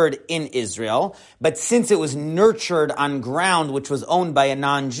a third in Israel, but since it was nurtured on ground which was owned by a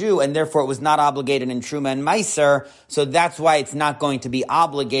non-Jew, and therefore it was not obligated in Truma and Meiser, so that's why it's not going to be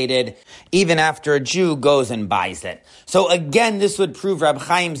obligated even after a Jew goes and buys it. So again, this would prove Rab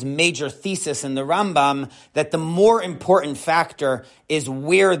Chaim's major thesis in the Rambam, that the more important factor is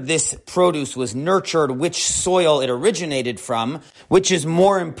where this produce was nurtured, which soil it originated from, which is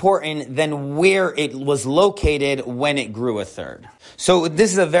more important than where it was located when it grew a third. So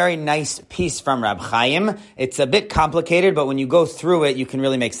this is a very nice piece from Rab Chaim. It's a bit complicated, but when you go through it, you can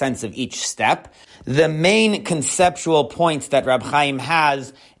really make sense of each step. The main conceptual points that Rab Chaim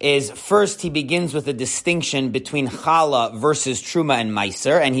has is, first, he begins with a distinction between Chala versus Truma and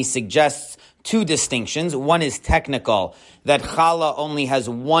Meiser, and he suggests two distinctions. One is technical, that Chala only has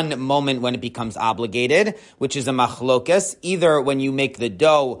one moment when it becomes obligated, which is a machlokas, either when you make the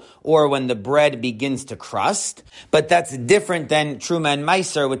dough or when the bread begins to crust. But that's different than Truma and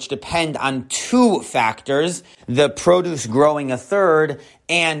Meiser, which depend on two factors, the produce growing a third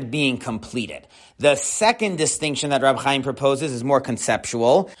and being completed. The second distinction that Rab Chaim proposes is more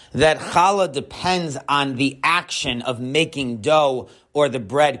conceptual, that Chala depends on the action of making dough or the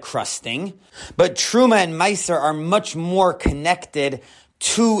bread crusting, but Truma and Meiser are much more connected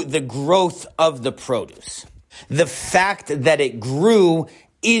to the growth of the produce. The fact that it grew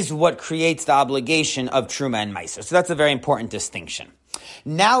is what creates the obligation of Truma and Meiser. So that's a very important distinction.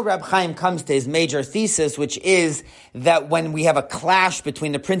 Now Rab Chaim comes to his major thesis, which is that when we have a clash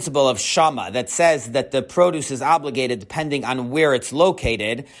between the principle of Shama, that says that the produce is obligated depending on where it's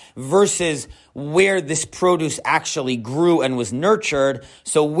located, versus where this produce actually grew and was nurtured,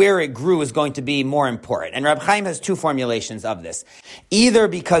 so where it grew is going to be more important. And Rab Chaim has two formulations of this. Either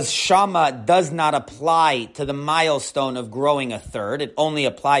because Shama does not apply to the milestone of growing a third, it only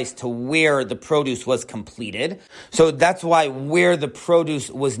applies to where the produce was completed. So that's why where the produce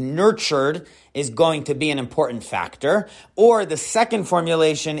was nurtured is going to be an important factor. Or the second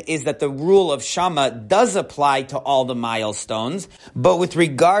formulation is that the rule of Shama does apply to all the milestones, but with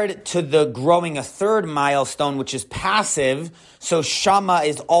regard to the growing a third milestone, which is passive, so Shama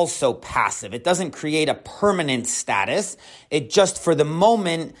is also passive. It doesn't create a permanent status. It just, for the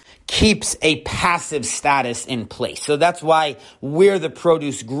moment, keeps a passive status in place. So that's why where the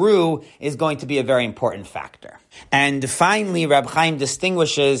produce grew is going to be a very important factor. And finally, Rab Chaim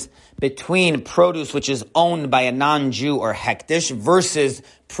distinguishes between produce which is owned by a non-Jew or hektish versus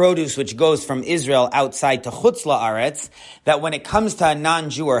produce which goes from Israel outside to Chutz La'aretz, that when it comes to a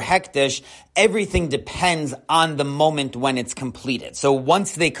non-Jew or hektish, everything depends on the moment when it's completed. So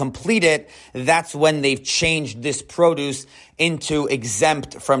once they complete it, that's when they've changed this produce into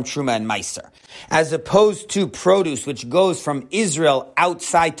exempt from Truma and Meiser. As opposed to produce which goes from Israel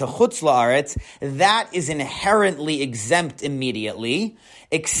outside to Chutz La'aretz, that is inherently exempt immediately,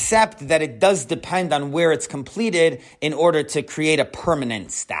 except that it does depend on where it's completed in order to create a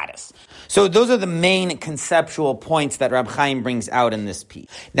permanent status. So those are the main conceptual points that Rab Chaim brings out in this piece.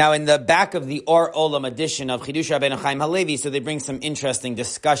 Now, in the back of the Or Olam edition of Chidush Rabbeinu Chaim Halevi, so they bring some interesting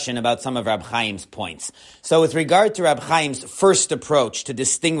discussion about some of Rab Chaim's points. So with regard to Rab Chaim's first approach to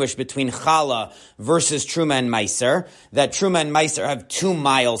distinguish between Challah versus Truma and Meiser, that Truma and Meiser have 2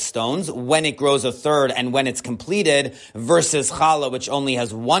 milestones, when it grows a third and when it's completed, versus Challah, which only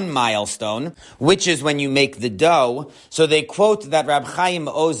has 1 milestone, which is when you make the dough. So they quote that Rab Chaim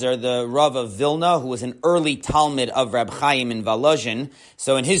Ozer, the Rav of Vilna, who was an early Talmud of Rab Chaim in Volozhin,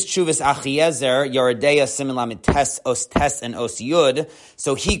 so in his Chuvas Achiezer, Yoredeya Similamid Tes, Os Tes, and Os Yud,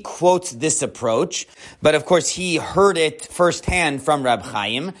 so he quotes this approach, but of course he heard it firsthand from Rab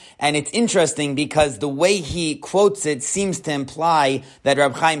Chaim, and it's interesting because the way he quotes it seems to imply that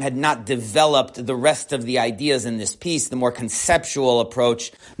Rab Chaim had not developed the rest of the ideas in this piece, the more conceptual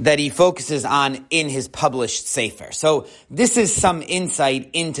approach that he focuses on in his published Sefer. So this is some insight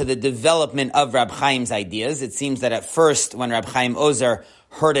into the development of Rab Chaim's ideas. It seems that at first, when Rab Chaim Ozer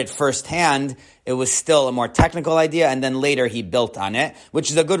heard it firsthand, it was still a more technical idea, and then later he built on it,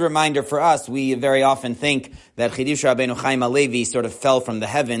 which is a good reminder for us. We very often think that Chidush Rabbeinu Chaim Halevi sort of fell from the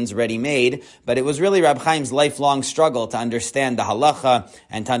heavens, ready-made, but it was really Rab Chaim's lifelong struggle to understand the halacha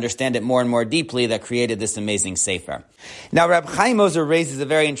and to understand it more and more deeply that created this amazing sefer. Now, Rab Chaim Ozer raises a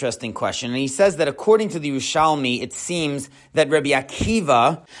very interesting question, and he says that according to the Yerushalmi, it seems that Rabbi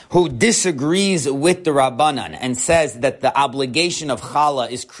Akiva, who disagrees with the Rabbanan and says that the obligation of challah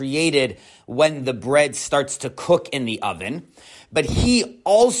is created when the bread starts to cook in the oven, but he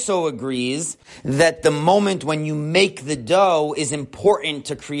also agrees that the moment when you make the dough is important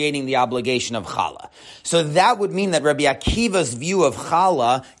to creating the obligation of challah. So that would mean that Rabbi Akiva's view of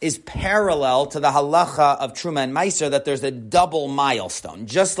challah is parallel to the halacha of Truma and Meiser, that there's a double milestone.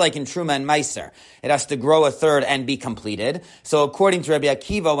 Just like in Truma and Meiser, it has to grow a third and be completed. So according to Rabbi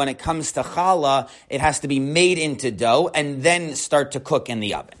Akiva, when it comes to challah, it has to be made into dough and then start to cook in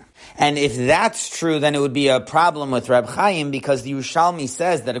the oven. And if that's true, then it would be a problem with Rab Chaim, because the Yerushalmi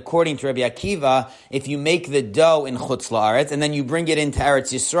says that according to Rabbi Akiva, if you make the dough in Chutz La'aretz and then you bring it into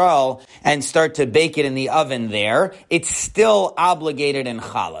Eretz Yisrael and start to bake it in the oven there, it's still obligated in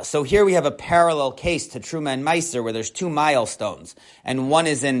challah. So here we have a parallel case to Truma and Meiser, where there's 2 milestones, and one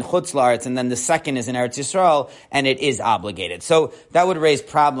is in Chutz La'aretz and then the second is in Eretz Yisrael, and it is obligated. So that would raise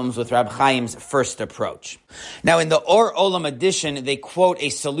problems with Rab Chaim's first approach. Now, in the Or Olam edition, they quote a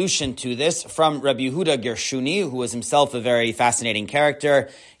solution to this from Rabbi Yehuda Gershuni, who was himself a very fascinating character.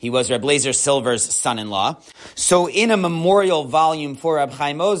 He was Reb Leizer Silver's son-in-law. So in a memorial volume for Rab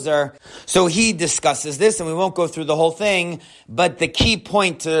Chaim Ozer, so he discusses this, and we won't go through the whole thing, but the key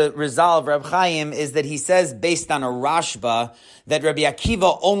point to resolve Rab Chaim is that he says, based on a Rashba, that Rabbi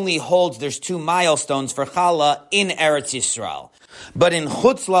Akiva only holds there's 2 milestones for challah in Eretz Yisrael. But in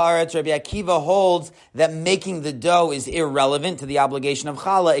Chutz La'aretz, Rabbi Akiva holds that making the dough is irrelevant to the obligation of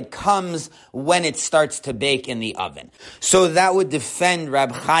challah. It comes when it starts to bake in the oven. So that would defend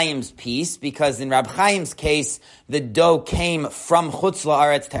Rab Chaim's piece, because in Rab Chaim's case, the dough came from Chutz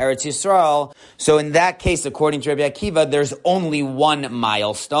La'aretz to Eretz Yisrael. So in that case, according to Rabbi Akiva, there's only 1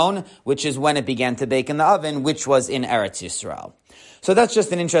 milestone, which is when it began to bake in the oven, which was in Eretz Yisrael. So that's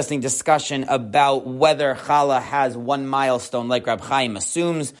just an interesting discussion about whether challah has 1 milestone like Rab Chaim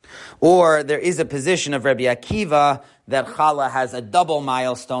assumes, or there is a position of Rabbi Akiva that challah has a double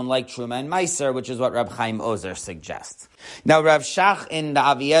milestone like Truma and Meiser, which is what Rab Chaim Ozer suggests. Now, Rav Shach in the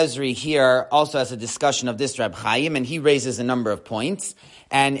Avi Ezri here also has a discussion of this Rab Chaim, and he raises a number of points.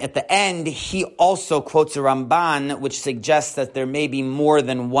 And at the end, he also quotes a Ramban, which suggests that there may be more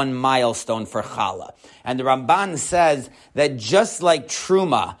than 1 milestone for challah. And the Ramban says that just like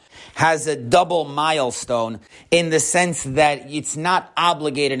Truma has a double milestone in the sense that it's not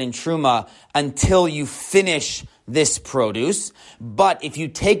obligated in Truma until you finish this produce, but if you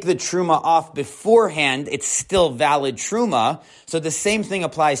take the truma off beforehand, it's still valid truma. So the same thing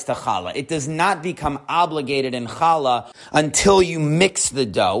applies to challah. It does not become obligated in challah until you mix the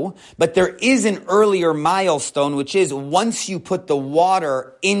dough, but there is an earlier milestone, which is once you put the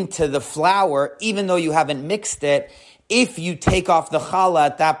water into the flour, even though you haven't mixed it, if you take off the challah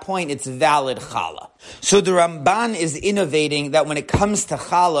at that point, it's valid challah. So the Ramban is innovating that when it comes to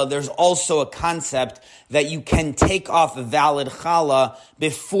challah, there's also a concept that you can take off valid challah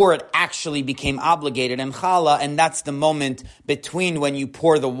before it actually became obligated in challah, and that's the moment between when you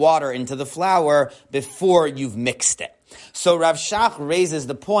pour the water into the flour before you've mixed it. So Rav Shach raises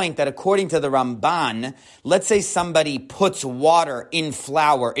the point that according to the Ramban, let's say somebody puts water in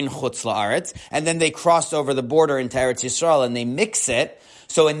flour in Chutz La'aretz, and then they cross over the border into Eretz Yisrael and they mix it.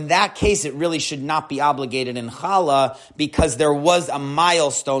 So in that case, it really should not be obligated in challah because there was a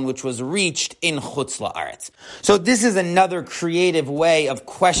milestone which was reached in Chutz La'aretz. So this is another creative way of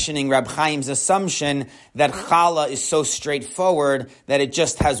questioning Rab Chaim's assumption that challah is so straightforward that it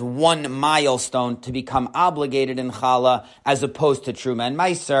just has one milestone to become obligated in challah as opposed to Truma and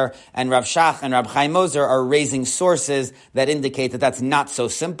Meiser. And Rav Shach and Rab Chaim Moser are raising sources that indicate that that's not so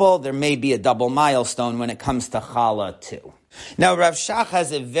simple. There may be a double milestone when it comes to challah too. Now, Rav Shach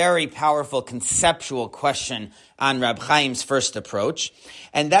has a very powerful conceptual question on Rab Chaim's first approach,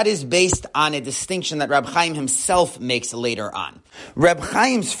 and that is based on a distinction that Rab Chaim himself makes later on. Rab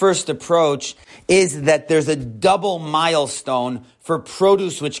Chaim's first approach is that there's a double milestone for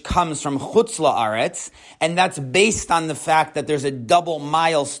produce which comes from Chutz La'aretz, and that's based on the fact that there's a double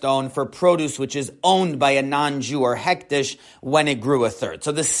milestone for produce which is owned by a non-Jew or hektish when it grew a third.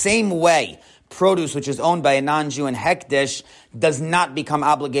 So the same way produce which is owned by a non-Jew and hektish does not become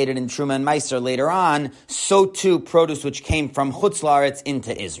obligated in Truma and Meiser later on, so too produce which came from Chutz La'aretz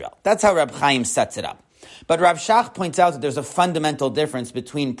into Israel. That's how Rab Chaim sets it up. But Rav Shach points out that there's a fundamental difference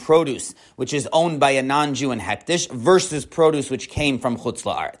between produce, which is owned by a non-Jew and hektish, versus produce which came from Chutz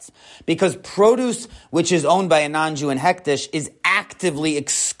La'aretz. Because produce which is owned by a non-Jew and hektish is actively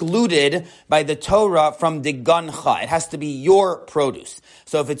excluded by the Torah from digancha. It has to be your produce.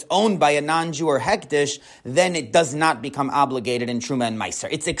 So if it's owned by a non-Jew or hektish, then it does not become obligated in Truma and Meiser.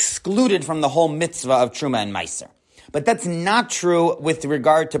 It's excluded from the whole mitzvah of Truma and Meiser. But that's not true with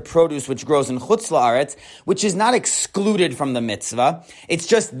regard to produce which grows in Chutz La'aretz, which is not excluded from the mitzvah. It's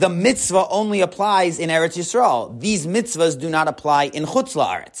just the mitzvah only applies in Eretz Yisrael. These mitzvahs do not apply in Chutz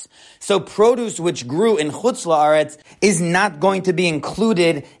La'aretz. So produce which grew in Chutz La'aretz is not going to be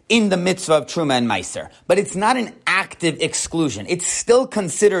included in the mitzvah of Truma and Meiser. But it's not an active exclusion. It's still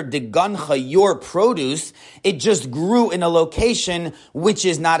considered digancha, your produce. It just grew in a location which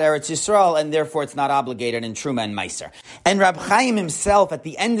is not Eretz Yisrael, and therefore it's not obligated in Truma and Meiser. And Rab Chaim himself, at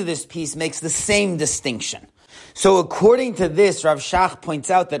the end of this piece, makes the same distinction. So according to this, Rav Shach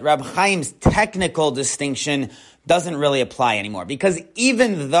points out that Rab Chaim's technical distinction doesn't really apply anymore. Because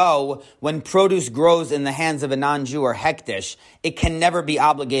even though when produce grows in the hands of a non-Jew or hektish, it can never be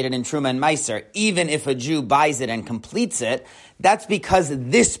obligated in Truma and Meiser, even if a Jew buys it and completes it, that's because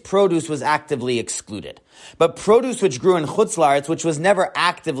this produce was actively excluded. But produce which grew in Chutz La'aretz, which was never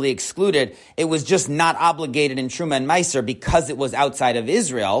actively excluded, it was just not obligated in Truma and Meiser because it was outside of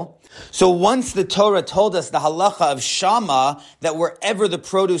Israel. So once the Torah told us the halacha of Shama, that wherever the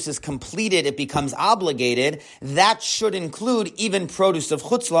produce is completed, it becomes obligated, that should include even produce of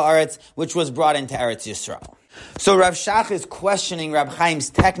Chutz La'aretz, which was brought into Eretz Yisrael. So Rav Shach is questioning Rab Chaim's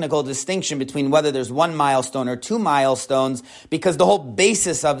technical distinction between whether there's one milestone or two milestones, because the whole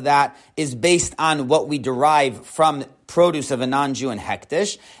basis of that is based on what we derive from produce of a non-Jew and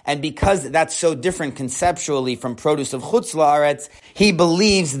hektish, and because that's so different conceptually from produce of Chutz La'aretz, he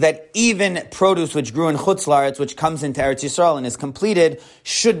believes that even produce which grew in Chutz La'aretz, which comes into Eretz Yisrael and is completed,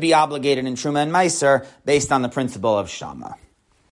 should be obligated in Truma and Meiser based on the principle of Shama.